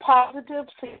make positive,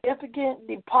 significant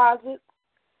deposits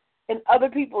in other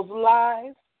people's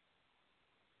lives.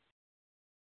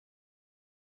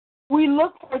 We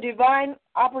look for divine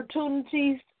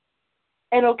opportunities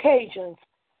and occasions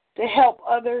to help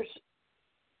others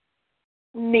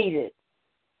needed.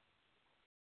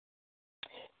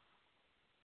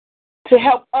 To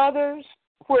help others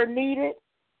where needed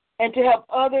and to help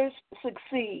others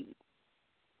succeed.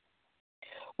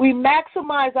 We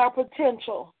maximize our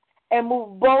potential and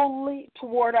move boldly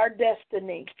toward our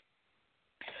destiny.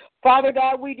 Father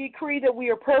God, we decree that we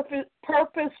are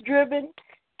purpose-driven,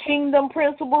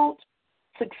 kingdom-principled,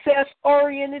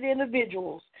 success-oriented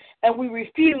individuals, and we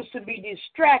refuse to be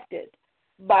distracted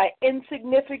by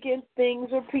insignificant things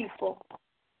or people.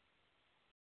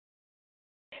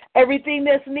 Everything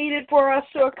that's needed for us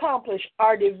to accomplish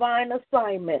our divine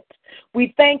assignment.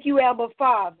 We thank you, Abba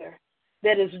Father,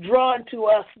 that is drawn to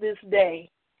us this day.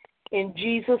 In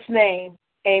Jesus' name,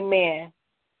 amen.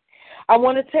 I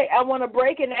want to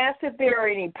break and ask if there are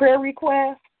any prayer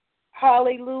requests.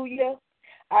 Hallelujah.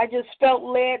 I just felt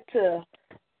led to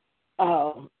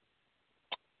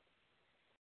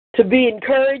be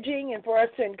encouraging and for us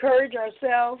to encourage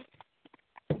ourselves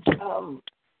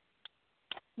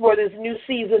for this new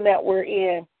season that we're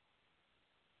in.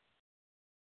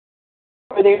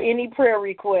 Are there any prayer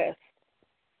requests?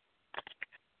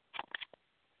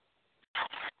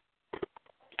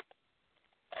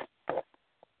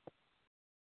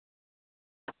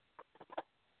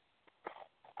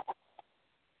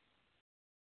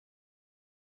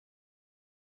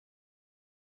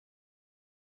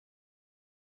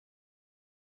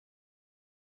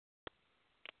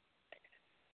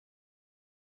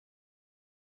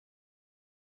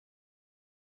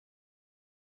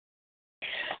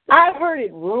 I've heard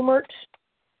it rumored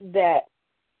that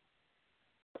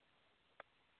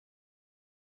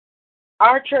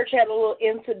our church had a little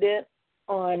incident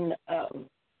on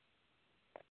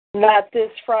not this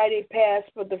Friday past,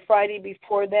 but the Friday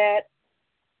before that.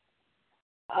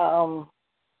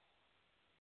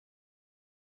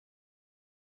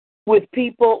 with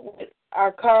people, with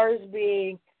our cars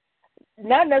being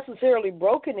not necessarily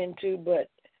broken into, but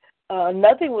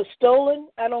nothing was stolen,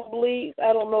 I don't believe.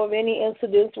 I don't know of any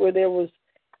incidents where there was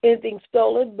anything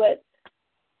stolen, but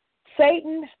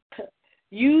Satan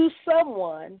used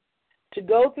someone to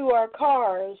go through our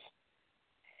cars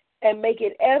and make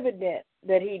it evident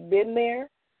that he'd been there.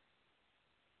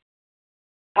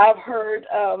 I've heard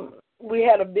we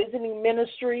had a visiting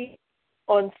ministry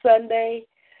on Sunday.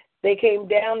 They came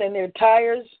down and their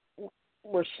tires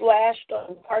were slashed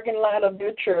on the parking lot of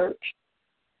their church.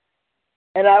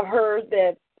 And I've heard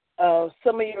that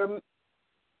some of your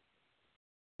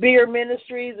bigger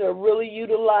ministries are really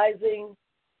utilizing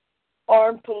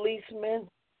armed policemen.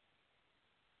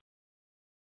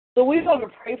 So we want to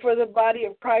pray for the body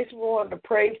of Christ. We want to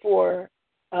pray for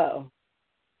God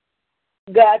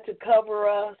to cover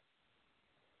us.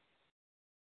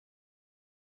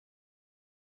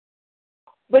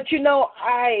 But,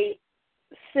 I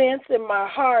sense in my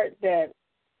heart that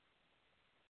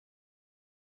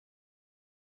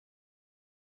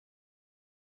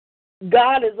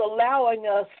God is allowing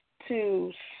us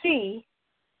to see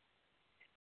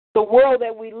the world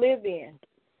that we live in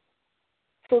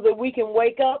so that we can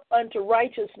wake up unto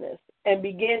righteousness and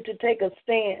begin to take a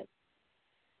stand.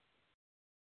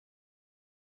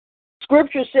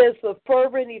 Scripture says the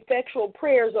fervent, effectual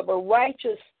prayers of a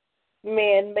righteous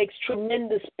man makes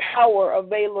tremendous power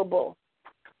available.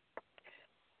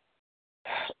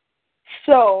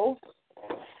 So,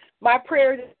 my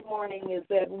prayer this morning is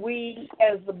that we,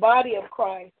 as the body of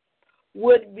Christ,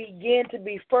 would begin to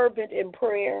be fervent in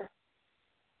prayer,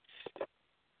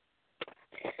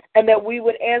 and that we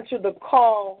would answer the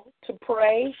call to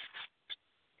pray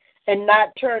and not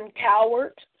turn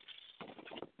coward.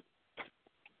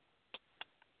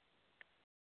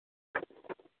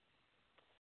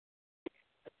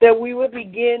 That we would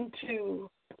begin to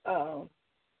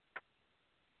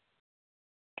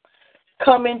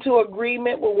come into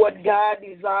agreement with what God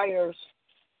desires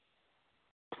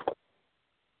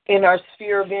in our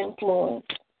sphere of influence.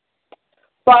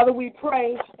 Father, we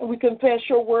pray and we confess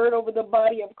your word over the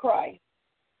body of Christ.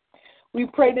 We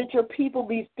pray that your people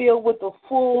be filled with the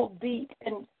full, deep,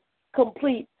 and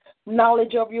complete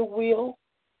knowledge of your will.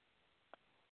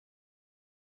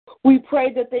 We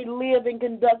pray that they live and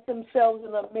conduct themselves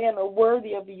in a manner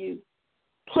worthy of you,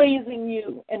 pleasing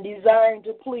you and desiring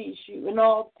to please you in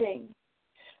all things,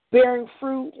 bearing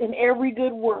fruit in every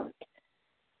good work,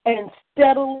 and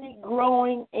steadily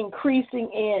growing, increasing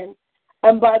in,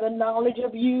 and by the knowledge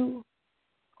of you,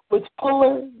 with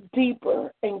fuller,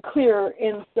 deeper, and clearer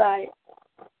insight.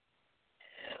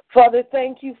 Father,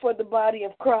 thank you for the body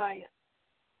of Christ.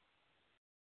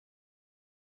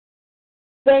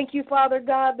 Thank you, Father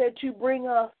God, that you bring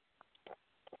us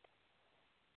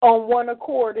on one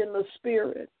accord in the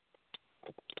Spirit.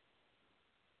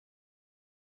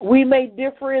 We may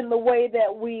differ in the way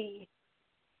that we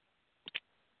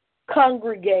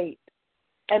congregate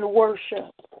and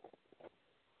worship.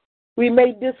 We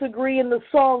may disagree in the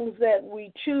songs that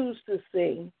we choose to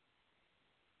sing,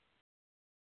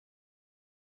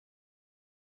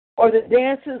 or the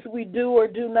dances we do or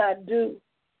do not do.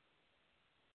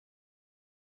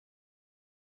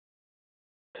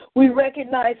 We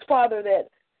recognize, Father, that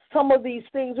some of these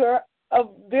things are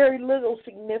of very little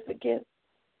significance.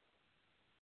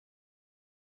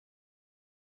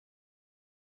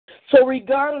 So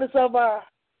regardless of our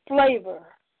flavor,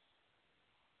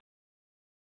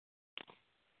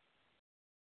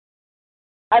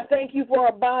 I thank you for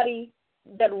a body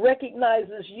that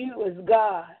recognizes you as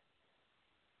God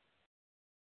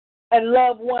and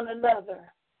love one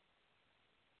another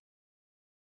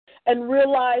and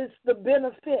realize the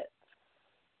benefits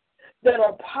that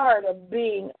are part of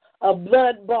being a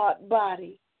blood-bought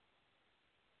body.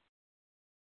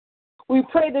 We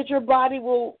pray that your body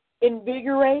will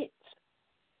invigorate,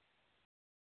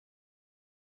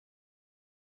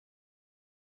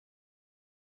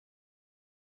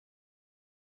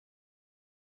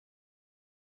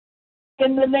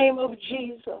 in the name of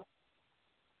Jesus,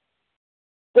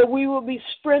 that we will be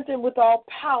strengthened with all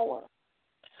power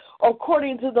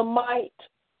according to the might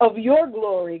of your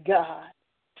glory, God.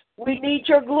 We need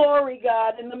your glory,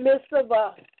 God, in the midst of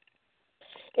us.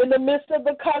 In the midst of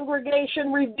the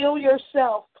congregation, reveal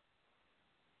yourself.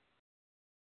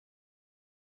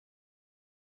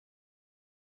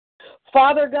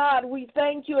 Father God, we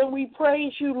thank you and we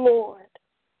praise you, Lord,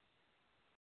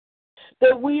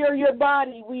 that we are your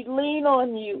body. We lean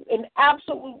on you in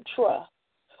absolute trust.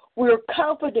 We're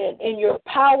confident in your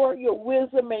power, your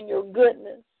wisdom, and your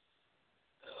goodness.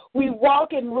 We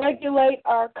walk and regulate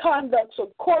our conducts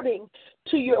according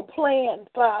to your plan,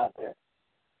 Father.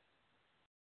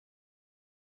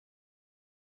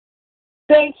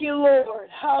 Thank you, Lord.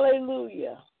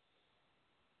 Hallelujah.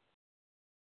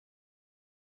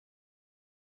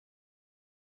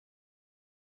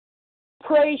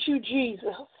 Praise you, Jesus.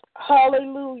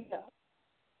 Hallelujah.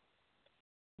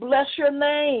 Bless your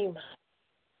name.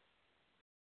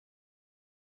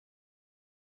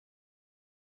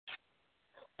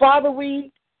 Father,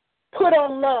 we put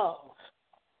on love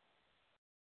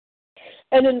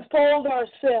and enfold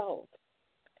ourselves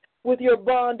with your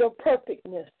bond of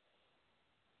perfectness,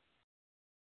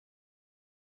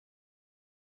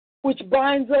 which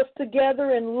binds us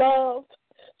together in love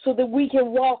so that we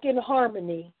can walk in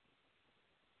harmony.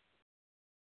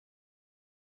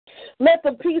 Let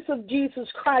the peace of Jesus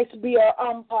Christ be our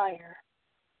umpire,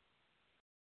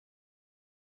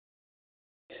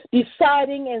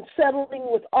 deciding and settling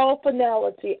with all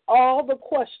finality all the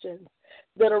questions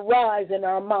that arise in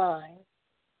our mind.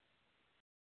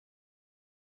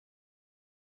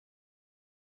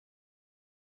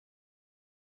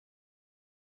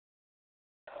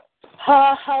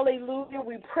 Hallelujah.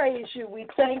 We praise you. We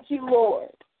thank you, Lord.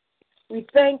 We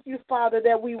thank you, Father,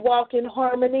 that we walk in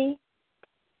harmony,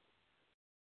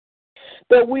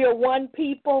 that we are one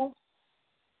people.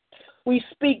 We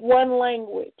speak one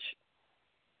language.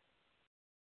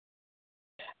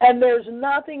 And there's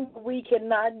nothing we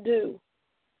cannot do.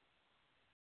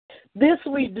 This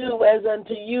we do as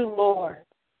unto you, Lord.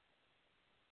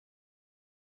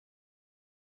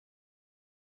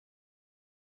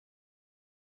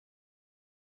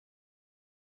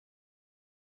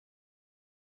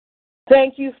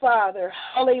 Thank you, Father.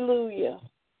 Hallelujah.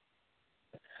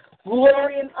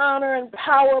 Glory and honor and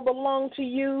power belong to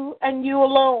you and you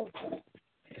alone.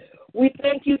 We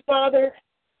thank you, Father,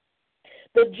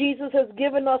 that Jesus has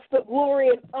given us the glory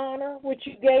and honor which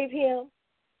you gave him,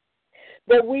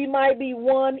 that we might be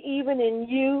one even in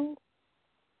you,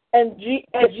 and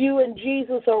as you and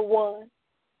Jesus are one.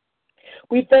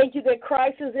 We thank you that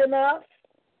Christ is in us,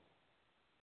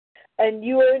 and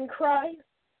you are in Christ,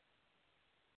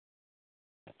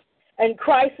 and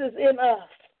Christ is in us,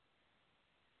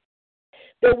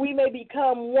 that we may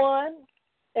become one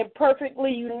and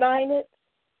perfectly united,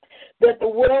 that the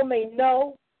world may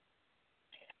know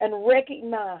and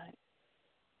recognize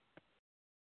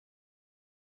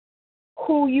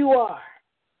who you are,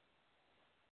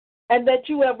 and that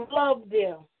you have loved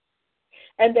them,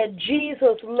 and that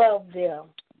Jesus loved them.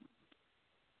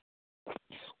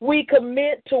 We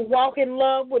commit to walk in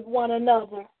love with one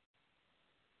another,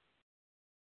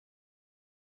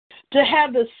 to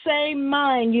have the same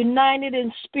mind, united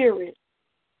in spirit,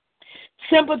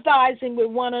 sympathizing with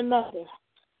one another,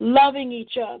 loving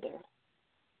each other,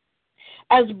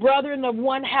 as brethren of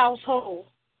one household,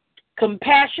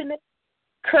 compassionate,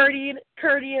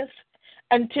 courteous,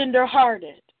 and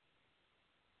tender-hearted.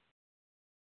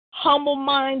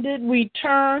 Humble-minded, we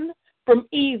turn from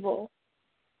evil.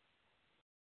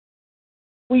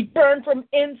 We turn from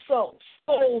insults,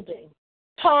 scolding,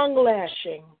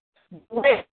 tongue-lashing,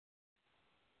 rape.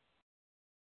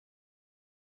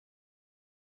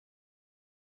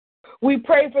 We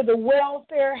pray for the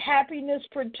welfare, happiness,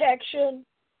 protection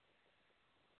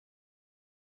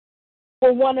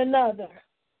for one another.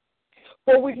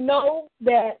 For we know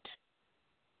that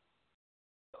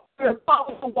we're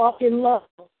called to walk in love.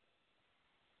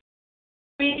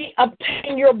 We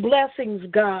obtain your blessings,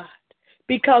 God,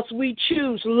 because we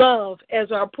choose love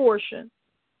as our portion.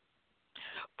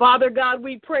 Father God,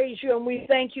 we praise you and we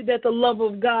thank you that the love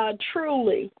of God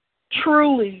truly,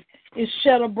 truly is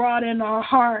shed abroad in our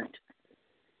heart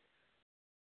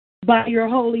by your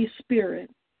Holy Spirit.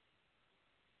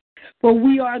 For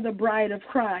we are the bride of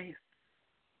Christ.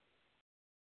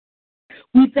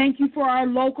 We thank you for our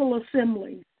local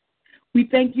assemblies. We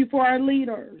thank you for our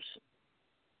leaders.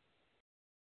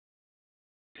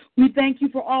 We thank you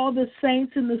for all the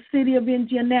saints in the city of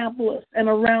Indianapolis and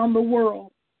around the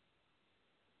world.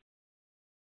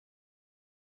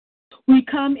 We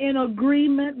come in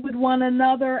agreement with one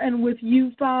another and with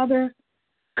you, Father,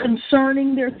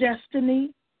 concerning their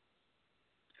destiny,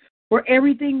 where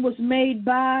everything was made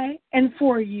by and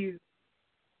for you.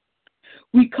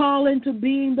 We call into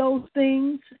being those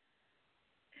things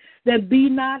that be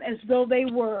not as though they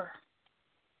were.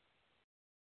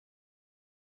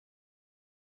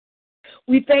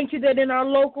 We thank you that in our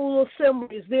local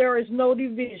assemblies there is no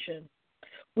division.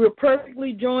 We're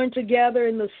perfectly joined together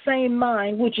in the same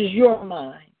mind, which is your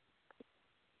mind.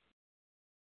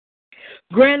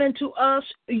 Grant unto us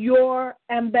your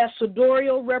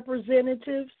ambassadorial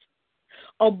representatives,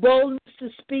 a boldness to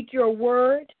speak your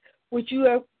word, which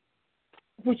you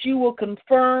will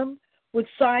confirm with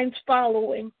signs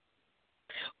following,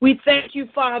 We thank you,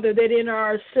 Father, that in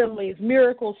our assemblies,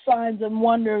 miracles, signs, and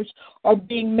wonders are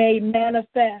being made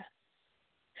manifest,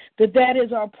 that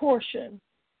is our portion.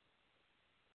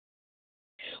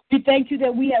 We thank you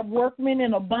that we have workmen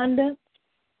in abundance.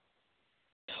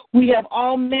 We have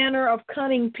all manner of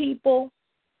cunning people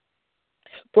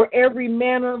for every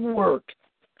manner of work.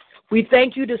 We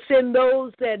thank you to send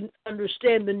those that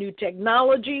understand the new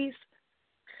technologies,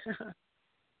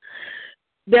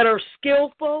 that are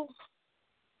skillful,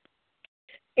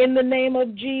 in the name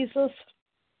of Jesus.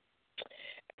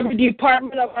 Every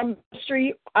department of our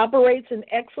ministry operates in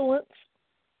excellence.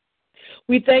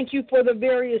 We thank you for the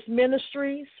various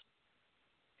ministries.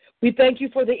 We thank you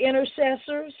for the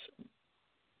intercessors.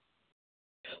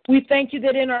 We thank you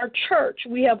that in our church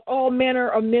we have all manner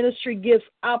of ministry gifts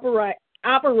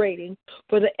operating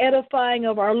for the edifying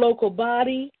of our local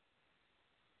body.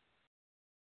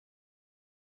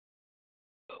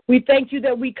 We thank you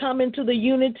that we come into the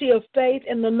unity of faith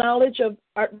and the knowledge of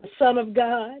the Son of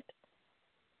God,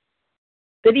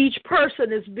 that each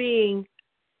person is being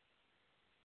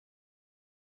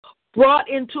brought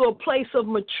into a place of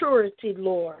maturity,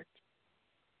 Lord,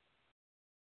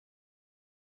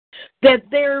 that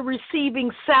they're receiving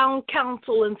sound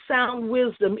counsel and sound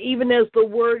wisdom even as the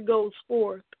word goes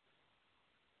forth.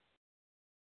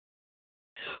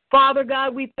 Father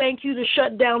God, we thank you to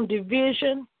shut down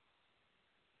division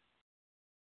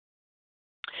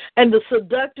and the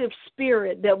seductive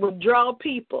spirit that would draw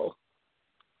people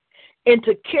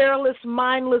into careless,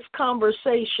 mindless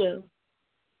conversation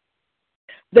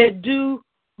that do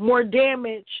more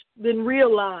damage than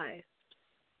realized.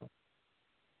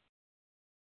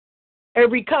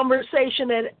 Every conversation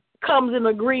that comes in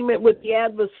agreement with the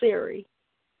adversary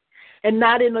and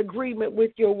not in agreement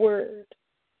with your word.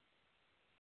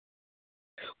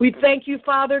 We thank you,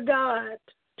 Father God,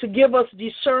 to give us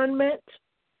discernment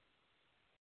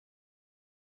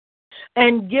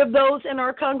and give those in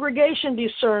our congregation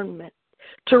discernment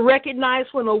to recognize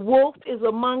when a wolf is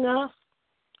among us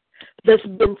that's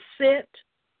been sent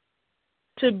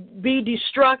to be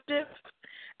destructive.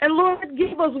 And Lord,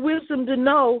 give us wisdom to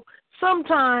know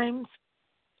sometimes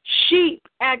sheep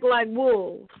act like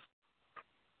wolves.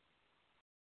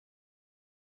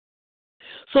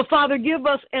 So, Father, give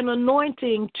us an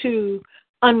anointing to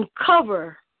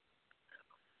uncover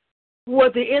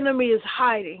what the enemy is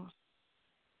hiding.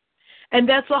 And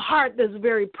that's a heart that's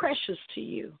very precious to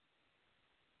you.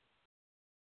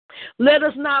 Let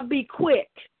us not be quick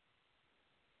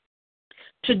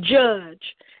to judge.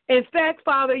 In fact,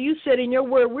 Father, you said in your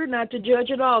word we're not to judge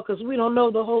at all because we don't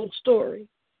know the whole story.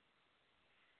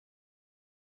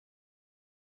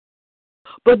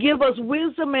 But give us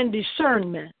wisdom and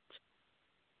discernment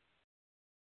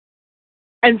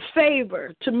and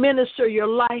favor to minister your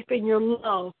life and your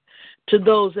love to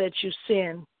those that you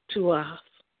send to us.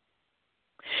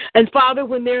 And Father,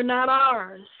 when they're not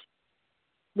ours,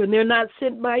 when they're not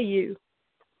sent by you,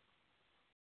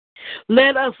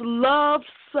 let us love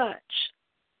such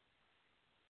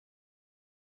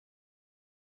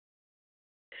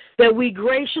that we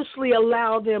graciously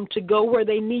allow them to go where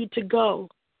they need to go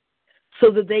so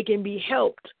that they can be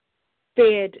helped,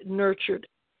 fed, nurtured,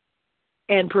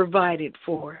 and provided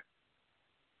for.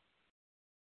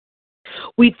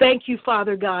 We thank you,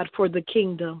 Father God, for the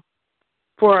kingdom,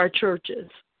 for our churches,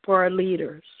 for our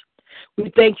leaders.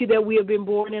 We thank you that we have been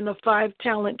born in a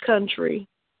 5-talent country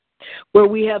where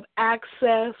we have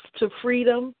access to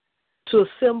freedom, to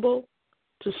assemble,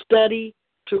 to study,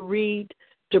 to read,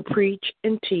 to preach,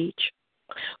 and teach.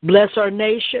 Bless our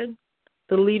nation,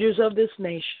 the leaders of this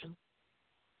nation.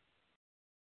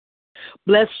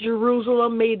 Bless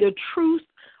Jerusalem. May the truth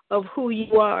of who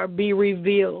you are be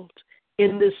revealed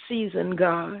in this season,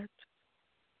 God,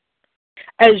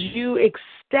 as you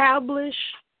establish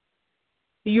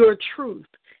your truth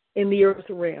in the earth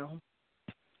realm.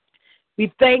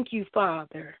 We thank you,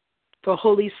 Father, for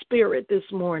Holy Spirit this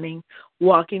morning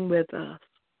walking with us.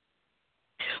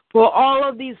 For all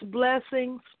of these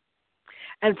blessings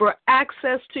and for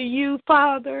access to you,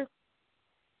 Father,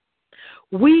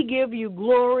 we give you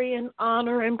glory and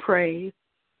honor and praise,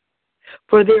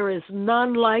 for there is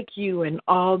none like you in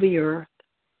all the earth.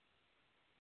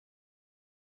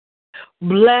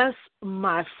 Bless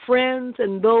my friends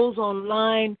and those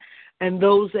online and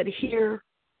those that hear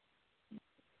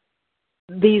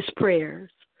these prayers.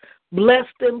 Bless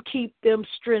them, keep them,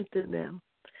 strengthen them.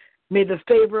 May the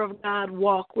favor of God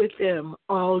walk with them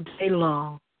all day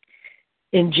long.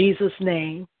 In Jesus'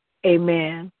 name,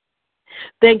 amen.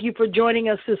 Thank you for joining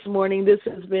us this morning. This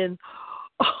has been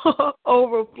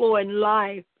Overflowing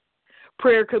Life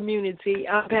Prayer Community.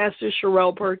 I'm Pastor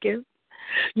Sherelle Perkins.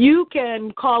 You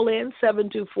can call in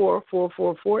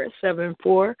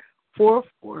 724-444-7444.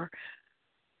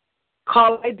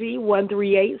 Call ID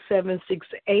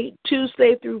 138768,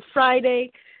 Tuesday through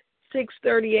Friday,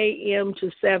 6:30 a.m.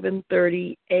 to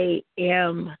 7:30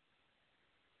 a.m.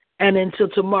 And until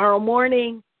tomorrow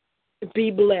morning,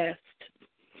 be blessed.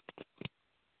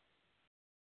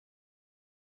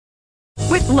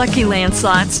 With Lucky Land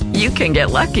Slots, you can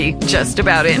get lucky just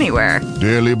about anywhere.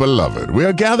 Dearly beloved, we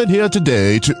are gathered here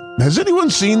today to... Has anyone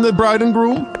seen the bride and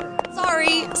groom?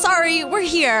 Sorry, we're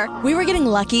here. We were getting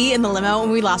lucky in the limo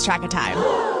and we lost track of time.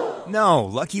 No,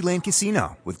 Lucky Land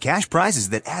Casino, with cash prizes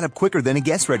that add up quicker than a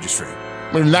guest registry.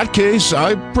 In that case,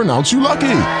 I pronounce you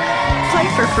lucky.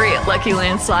 Play for free at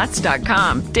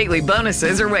LuckyLandSlots.com. Daily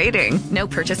bonuses are waiting. No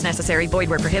purchase necessary. Void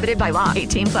where prohibited by law.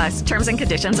 18+. Terms and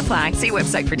conditions apply. See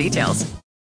website for details.